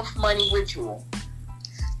soft money ritual.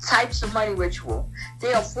 Types of money ritual.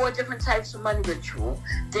 There are 4 different types of money ritual.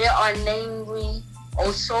 There are namely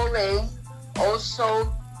Osole,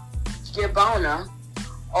 Oso Gibona,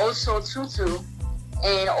 Oso Tutu,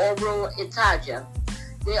 and Oro Itaja.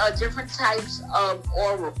 There are different types of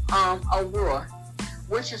Aurora,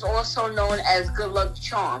 which is also known as good luck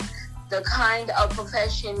charm. The kind of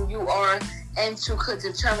profession you are into could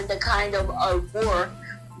determine the kind of war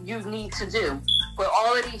you need to do. But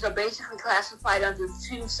all of these are basically classified under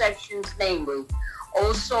 2 sections, namely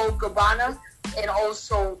Oso Gabana and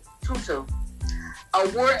Oso Tutu. A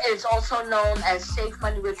war is also known as safe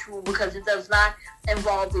money ritual because it does not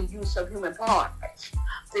involve the use of human parts.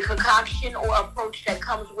 The concoction or approach that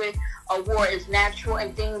comes with a war is natural,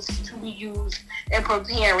 and things to be used in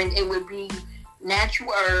preparing it would be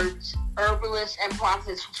natural herbs. Herbalists and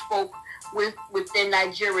prophets who spoke within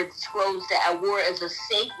Nigeria disclosed that a war is a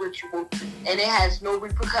safe ritual and it has no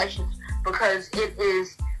repercussions because it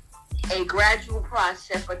is a gradual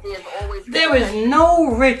process, but there is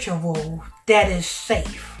no ritual that is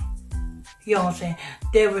safe. You know what I'm saying?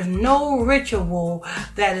 There is no ritual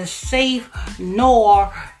that is safe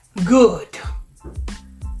nor good.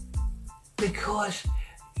 Because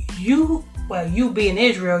you being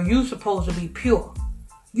Israel, you supposed to be pure.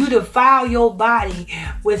 You defile your body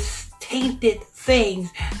with tainted things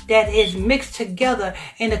that is mixed together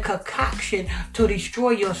in a concoction to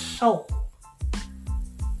destroy your soul.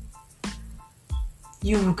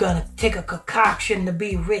 You gonna take a concoction to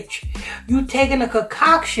be rich. You taking a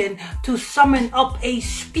concoction to summon up a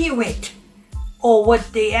spirit, or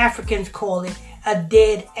what the Africans call it, a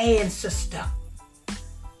dead ancestor.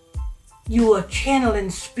 You are channeling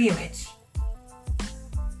spirits.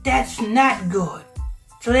 That's not good.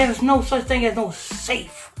 So there's no such thing as no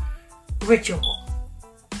safe ritual.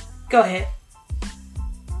 Go ahead.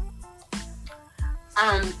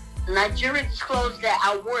 Nigeria disclosed that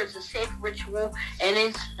our war is a safe ritual and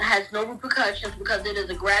it has no repercussions because it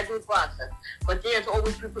is a gradual process. But there's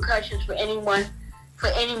always repercussions for any money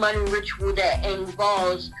ritual that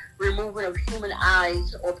involves removal of human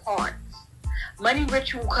eyes or parts. Money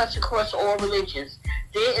ritual cuts across all religions.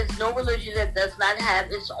 There is no religion that does not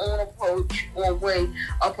have its own approach or way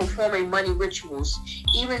of performing money rituals.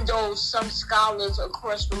 Even though some scholars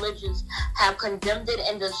across religions have condemned it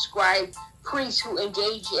and described priests who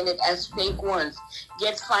engage in it as fake ones,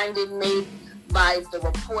 yet finding made by the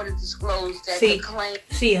reporter disclosed that the claim...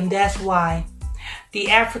 See, and that's why the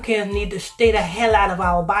Africans need to stay the hell out of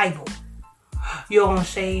our Bible. You know what I'm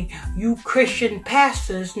saying? You Christian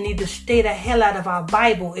pastors need to stay the hell out of our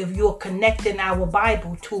Bible if you're connecting our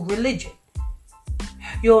Bible to religion.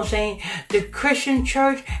 You know what I'm saying? The Christian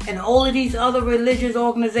church and all of these other religious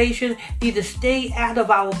organizations need to stay out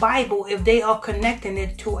of our Bible if they are connecting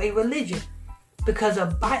it to a religion. Because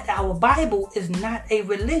our Bible is not a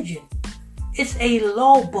religion. It's a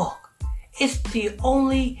law book. It's the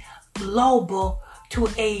only law book to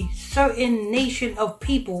a certain nation of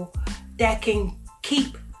people that can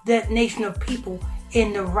keep that nation of people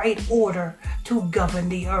in the right order to govern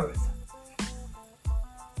the earth.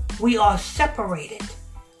 We are separated.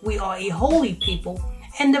 We are a holy people,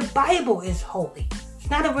 and the Bible is holy.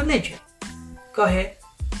 It's not a religion. Go ahead.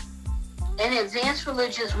 In advanced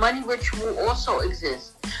religions, money ritual also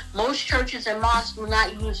exists. Most churches and mosques do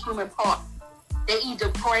not use human parts. They either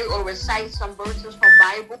pray or recite some verses from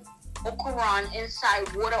Bible or Quran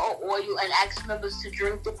inside water or oil and ask members to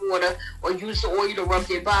drink the water or use the oil to rub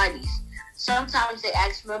their bodies. Sometimes they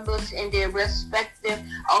ask members in their respective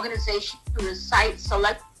organizations to recite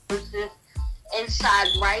select verses inside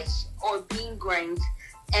rice or bean grains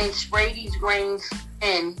and spray these grains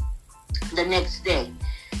in the next day.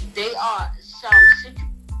 There are some situations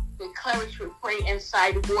where clerics would pray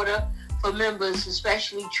inside water for members,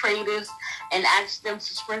 especially traders, and ask them to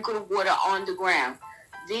sprinkle the water on the ground.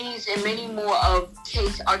 These and many more are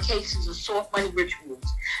cases of soft money rituals.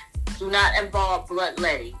 Do not involve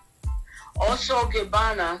bloodletting. Also,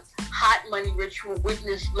 Gabbana, hot money ritual,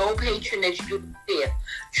 witnessed low patronage due to fear.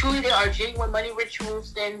 Truly, there are genuine money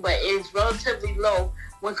rituals then, but it is relatively low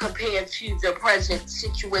when compared to the present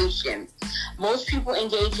situation. Most people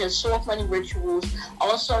engage in soft money rituals,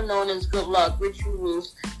 also known as good luck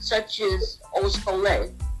rituals, such as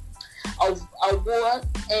Osole, a war,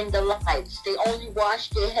 and the likes. They only wash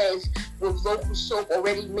their heads with local soap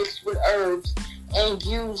already mixed with herbs and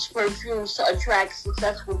use perfumes to attract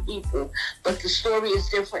successful people. But the story is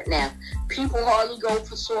different now. People hardly go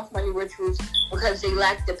for soft money rituals because they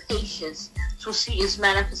lack the patience to see its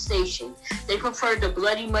manifestation. They prefer the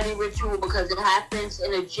bloody money ritual because it happens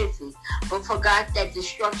in a jiffy, but forgot that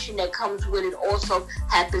destruction that comes with it also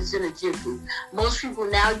happens in a jiffy. Most people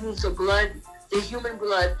now use the human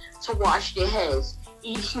blood to wash their heads,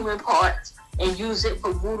 eat human parts, and use it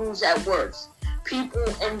for voodoos that works. People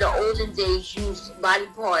in the olden days used body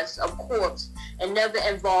parts of corpses and never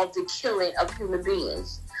involved the killing of human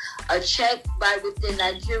beings. A check by within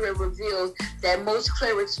Nigeria revealed that most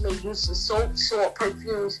clerics make use of soap, salt,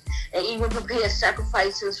 perfumes, and even prepare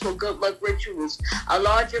sacrifices for good luck rituals. A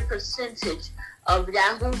larger percentage of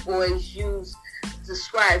Yahoo boys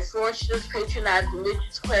describe fraudsters patronize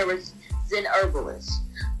religious clerics than herbalists.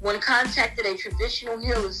 When contacted, a traditional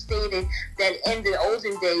healer stated that in the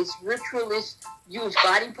olden days, ritualists used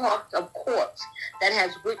body parts of corpse that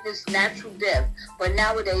has witnessed natural death, but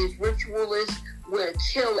nowadays ritualists will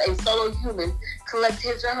kill a fellow human, collect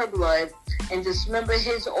his or her blood, and dismember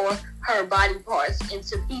his or her body parts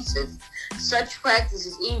into pieces. Such practice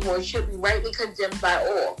is evil and should be rightly condemned by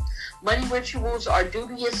all. Money rituals are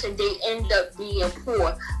dubious and they end up being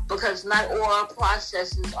poor because not all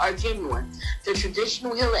processes are genuine. The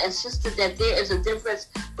traditional healer insisted that there is a difference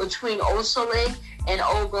between Osole and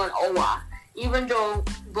Ogun Owa, even though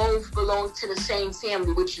both belong to the same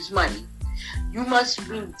family, which is money. You must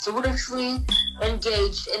be dutifully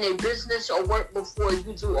engaged in a business or work before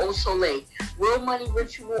you do Osole. Real money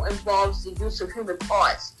ritual involves the use of human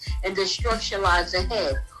parts, and destruction lies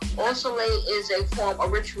ahead. Osole is a form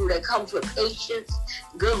of ritual that comes with patience,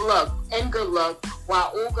 good luck,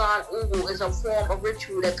 while Ogun Ugu is a form of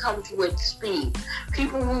ritual that comes with speed.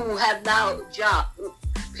 People who have no job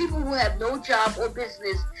or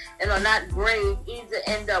business and are not brave either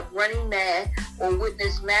end up running mad or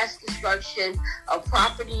witness mass destruction of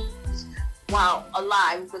properties while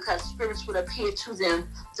alive because spirits would appear to them,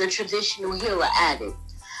 the traditional healer added.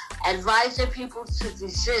 Advising people to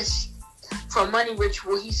desist from money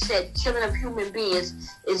ritual, he said killing of human beings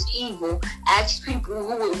is evil. Ask people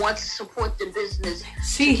who would want to support the business.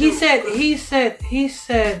 See, he said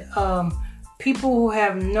people who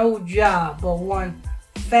have no job but want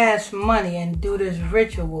fast money and do this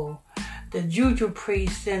ritual, the juju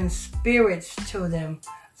priest sends spirits to them,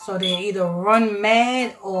 so they either run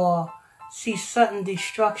mad or see sudden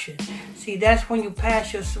destruction. See, that's when you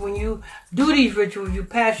when you do these rituals, you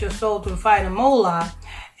pass your soul to the fire of Moloch,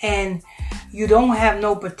 and you don't have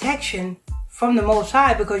no protection from the Most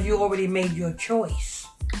High because you already made your choice.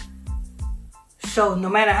 So no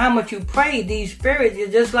matter how much you pray, these spirits, you're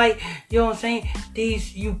just like, you know what I'm saying?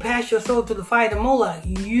 You pass your soul to the fire of Moloch.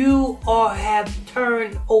 You all have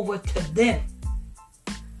turned over to them.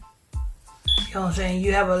 You know what I'm saying?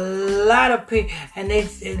 You have a lot of people, and they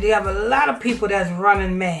have a lot of people that's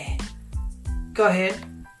running mad. Go ahead.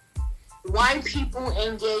 Why people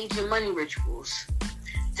engage in money rituals?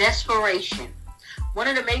 Desperation. One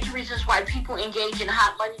of the major reasons why people engage in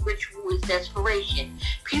hot money ritual is desperation.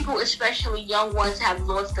 People, especially young ones, have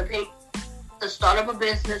lost the pay to start up a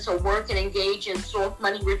business or work and engage in soft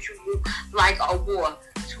money ritual like a war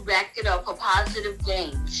to back it up for positive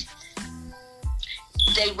gains.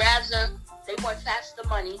 They want faster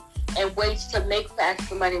money and ways to make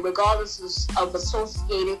faster money regardless of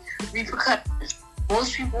associated repercussions.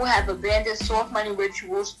 Most people have abandoned soft money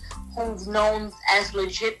rituals who've known as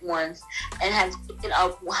legit ones and have taken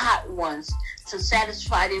up hot ones to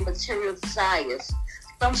satisfy their material desires.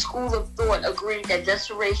 Some school of thought agree that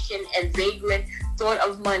desperation and vagrant thought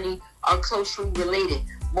of money are closely related.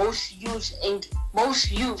 Most youths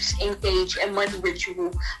engage in money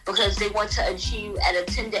ritual because they want to achieve at a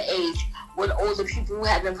tender age what older people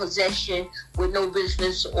have in possession with no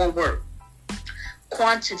business or work.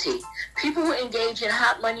 Quantity. People who engage in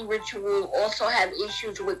hot money ritual also have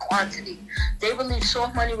issues with quantity. They believe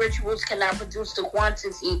soft money rituals cannot produce the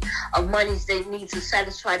quantity of monies they need to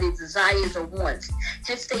satisfy their desires or wants.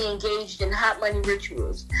 Hence, they engaged in hot money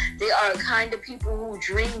rituals. They are a kind of people who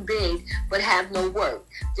dream big but have no work.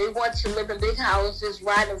 They want to live in big houses,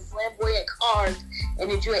 ride in flamboyant cars, and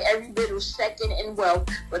enjoy every bit of second in wealth,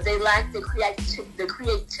 but they lack the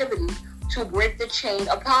creativity to break the chain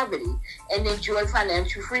of poverty and enjoy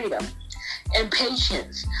financial freedom.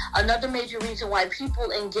 Impatience. Another major reason why people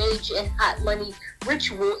engage in hot money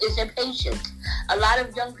ritual is impatience. A lot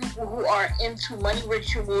of young people who are into money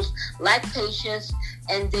rituals lack patience,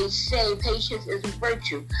 and they say patience is a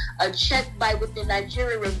virtue. A check by within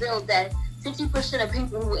Nigeria revealed that 50% of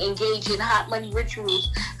people who engage in hot money rituals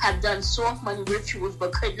have done soft money rituals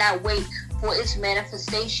but could not wait for its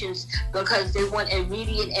manifestations because they want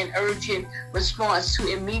immediate and urgent response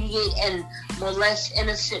to immediate and molest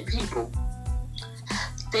innocent people.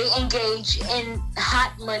 They engage in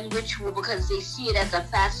hot money ritual because they see it as a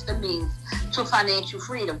faster means to financial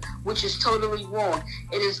freedom, which is totally wrong.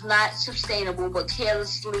 It is not sustainable but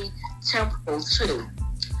carelessly temporal too.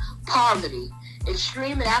 Poverty.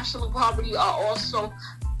 Extreme and absolute poverty are also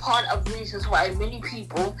part of reasons why many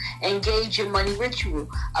people engage in money ritual.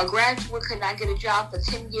 A graduate could not get a job for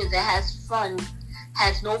 10 years that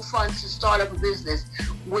has no funds to start up a business,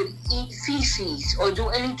 would eat feces or do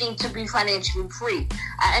anything to be financially free.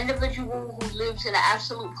 An individual who lives in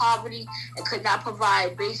absolute poverty and could not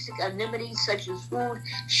provide basic amenities such as food,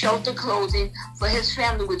 shelter, clothing for his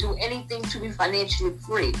family would do anything to be financially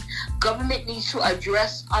free. Government needs to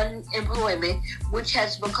address unemployment, which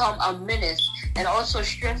has become a menace, and also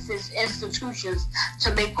strengthens institutions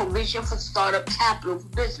to make provision for startup capital for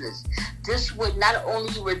business. This would not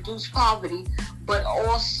only reduce poverty, but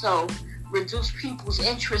also reduce people's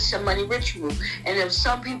interest in money ritual. And if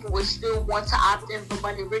some people would still want to opt in for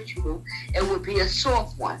money ritual, it would be a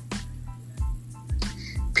soft one.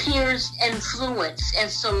 Peers influence and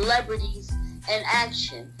celebrities in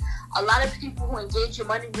action. A lot of people who engage in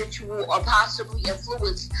money ritual are possibly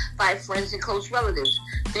influenced by friends and close relatives.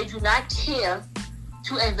 They do not care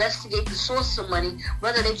to investigate the source of money,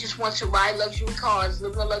 whether they just want to ride luxury cars,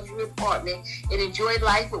 live in a luxury apartment, and enjoy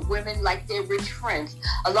life with women like their rich friends.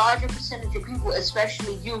 A larger percentage of people,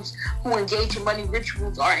 especially youths who engage in money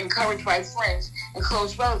rituals, are encouraged by friends and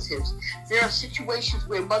close relatives. There are situations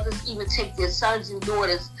where mothers even take their sons and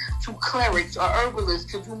daughters to clerics or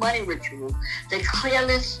herbalists to do money ritual. The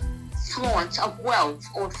careless flaunt of wealth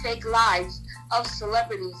or fake lives of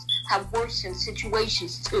celebrities have worsened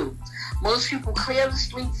situations too. Most people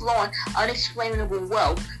carelessly flaunt unexplainable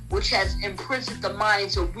wealth, which has imprisoned the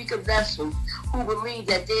minds of weaker vessels who believe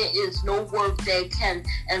that there is no work they can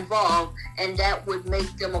involve and that would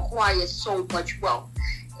make them acquire so much wealth.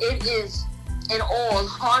 It is in all,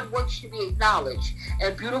 hard work should be acknowledged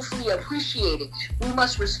and beautifully appreciated. We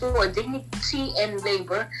must restore dignity in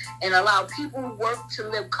labor and allow people who work to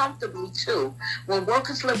live comfortably too. When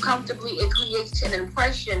workers live comfortably, it creates an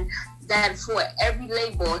impression that for every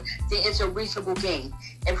labor, there is a reasonable gain.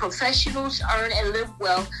 If professionals earn and live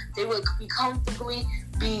well, they will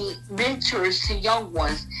be mentors to young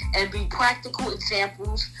ones and be practical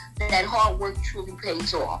examples that hard work truly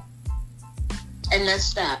pays off. And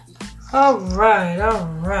that's that. All right.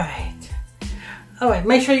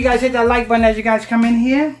 Make sure you guys hit that like button as you guys come in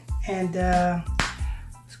here. And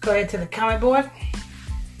let's go ahead to the comment board.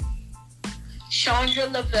 Chandra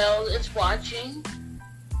Lavelle is watching.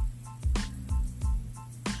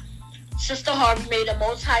 Sister Harvey, may the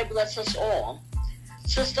Most High bless us all.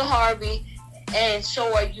 Sister Harvey, and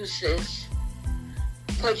so are you, sis.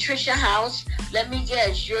 Patricia House, let me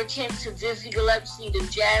guess, you're kin to Dizzy Gillespie, the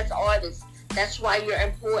jazz artist. That's why you're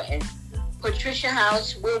important. Patricia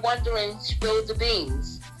House, we're wondering, spill the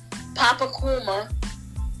beans. Papa Kuma,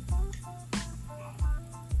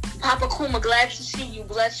 glad to see you,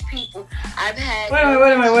 blessed people. I've had... Wait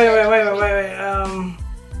a minute.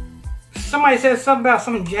 Somebody said something about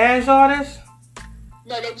some jazz artist?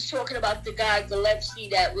 No, they was talking about the guy Gillespie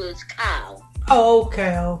that was Kyle. Oh,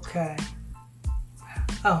 okay.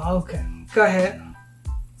 Oh, okay. Go ahead.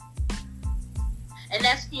 And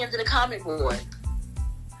that's the end of the comment board.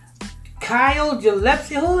 Kyle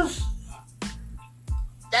Gillespie, who's?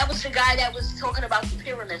 That was the guy that was talking about the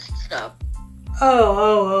pyramids and stuff.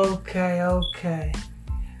 Oh, okay.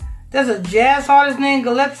 There's a jazz artist named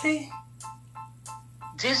Gillespie?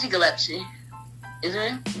 Dizzy Gillespie, isn't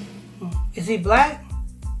it? Is he black?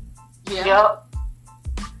 Yeah.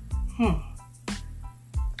 Yep.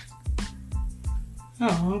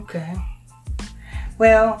 Oh, okay.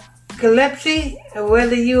 Well, Gillespie,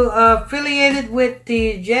 whether you are affiliated with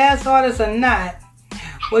the jazz artist or not,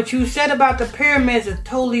 what you said about the pyramids is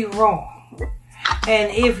totally wrong.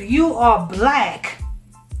 And if you are black,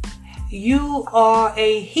 you are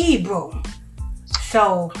a Hebrew.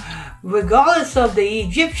 So, regardless of the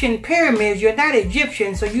Egyptian pyramids, you're not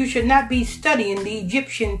Egyptian, so you should not be studying the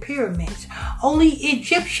Egyptian pyramids. Only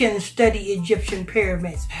Egyptians study Egyptian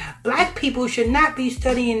pyramids. Black people should not be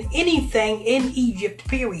studying anything in Egypt,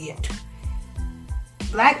 period.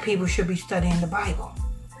 Black people should be studying the Bible.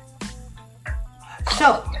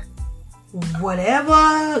 So,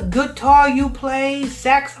 whatever guitar you play,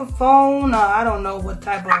 saxophone, or I don't know what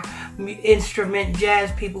type of instrument jazz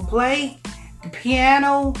people play, the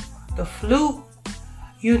piano, the flute,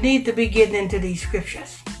 you need to be getting into these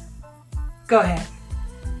scriptures. Go ahead.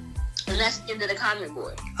 And that's the end of the comment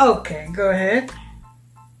board. Okay, go ahead.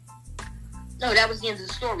 No, that was the end of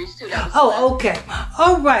the stories too. That was okay.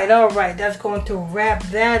 All right. That's going to wrap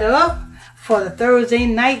that up for the Thursday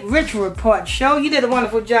Night Ritual Report show. You did a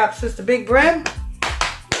wonderful job, Sister Big Brim.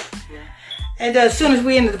 And as soon as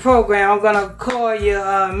we end the program, I'm going to call you,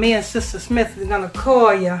 me and Sister Smith are going to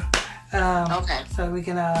call you. Okay. So we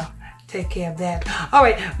can take care of that. All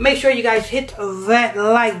right. Make sure you guys hit that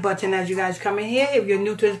like button as you guys come in here. If you're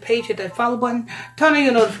new to this page, hit that follow button. Turn on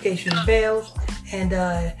your notification bells. And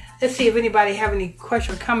let's see if anybody have any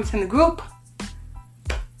questions or comments in the group.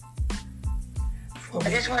 I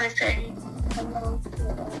just want to say...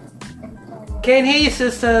 Can't hear you,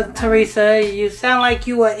 Sister Teresa. You sound like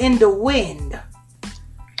you are in the wind. No,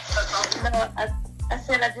 I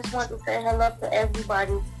said I just want to say hello to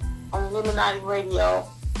everybody on Illuminati Radio.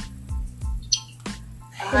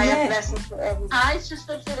 Hi, blessings to everybody. Hi,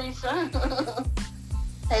 Sister Teresa.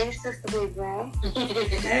 Hey, Sister Big Brown.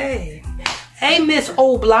 Hey, Miss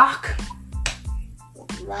O'Block.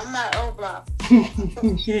 I'm not O'Block.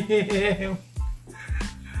 Yeah.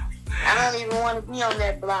 I don't even want to be on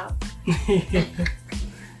that block. What's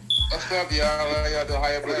up, y'all? How y'all doing? How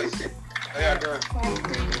y'all blessed? How y'all doing?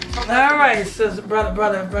 All right, sister,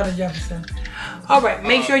 brother Jefferson. All right,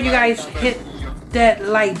 make sure you guys hit that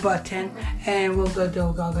like button, and we'll go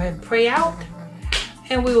ahead and pray out,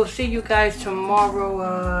 and we will see you guys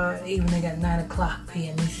tomorrow evening at 9:00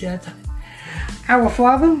 p.m. Eastern Time. Our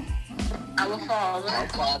Father,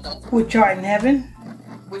 which art in heaven,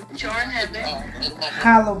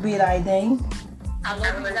 hallowed be thy name.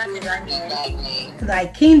 Thy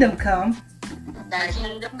kingdom come.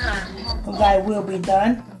 Thy will be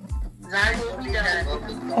done.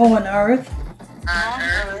 On earth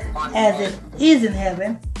as it is in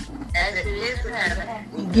heaven.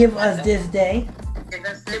 Give us this day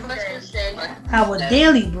our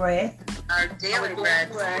daily bread.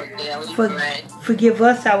 Forgive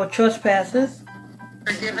us our trespasses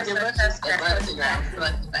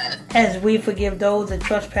as we forgive those that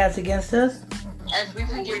trespass against us.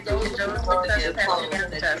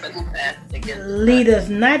 Lead us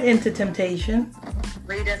not into temptation,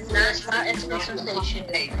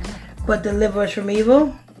 but deliver us from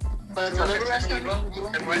evil.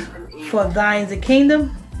 For thine is the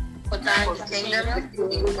kingdom,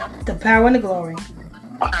 the power and the glory,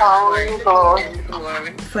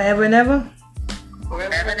 forever and ever.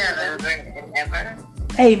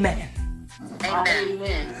 Amen.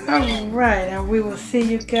 Amen. All right, and we will see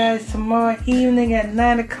you guys tomorrow evening at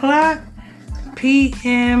 9 o'clock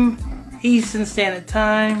p.m. Eastern Standard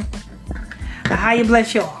Time. How you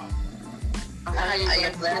bless y'all. Good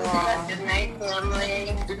night,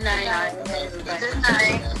 family. Good night. Good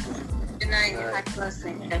night. Good night. God bless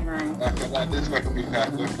you. Good night. I feel like this one could be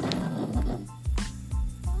Pastor.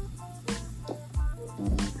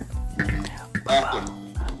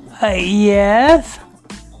 Pastor. Yes.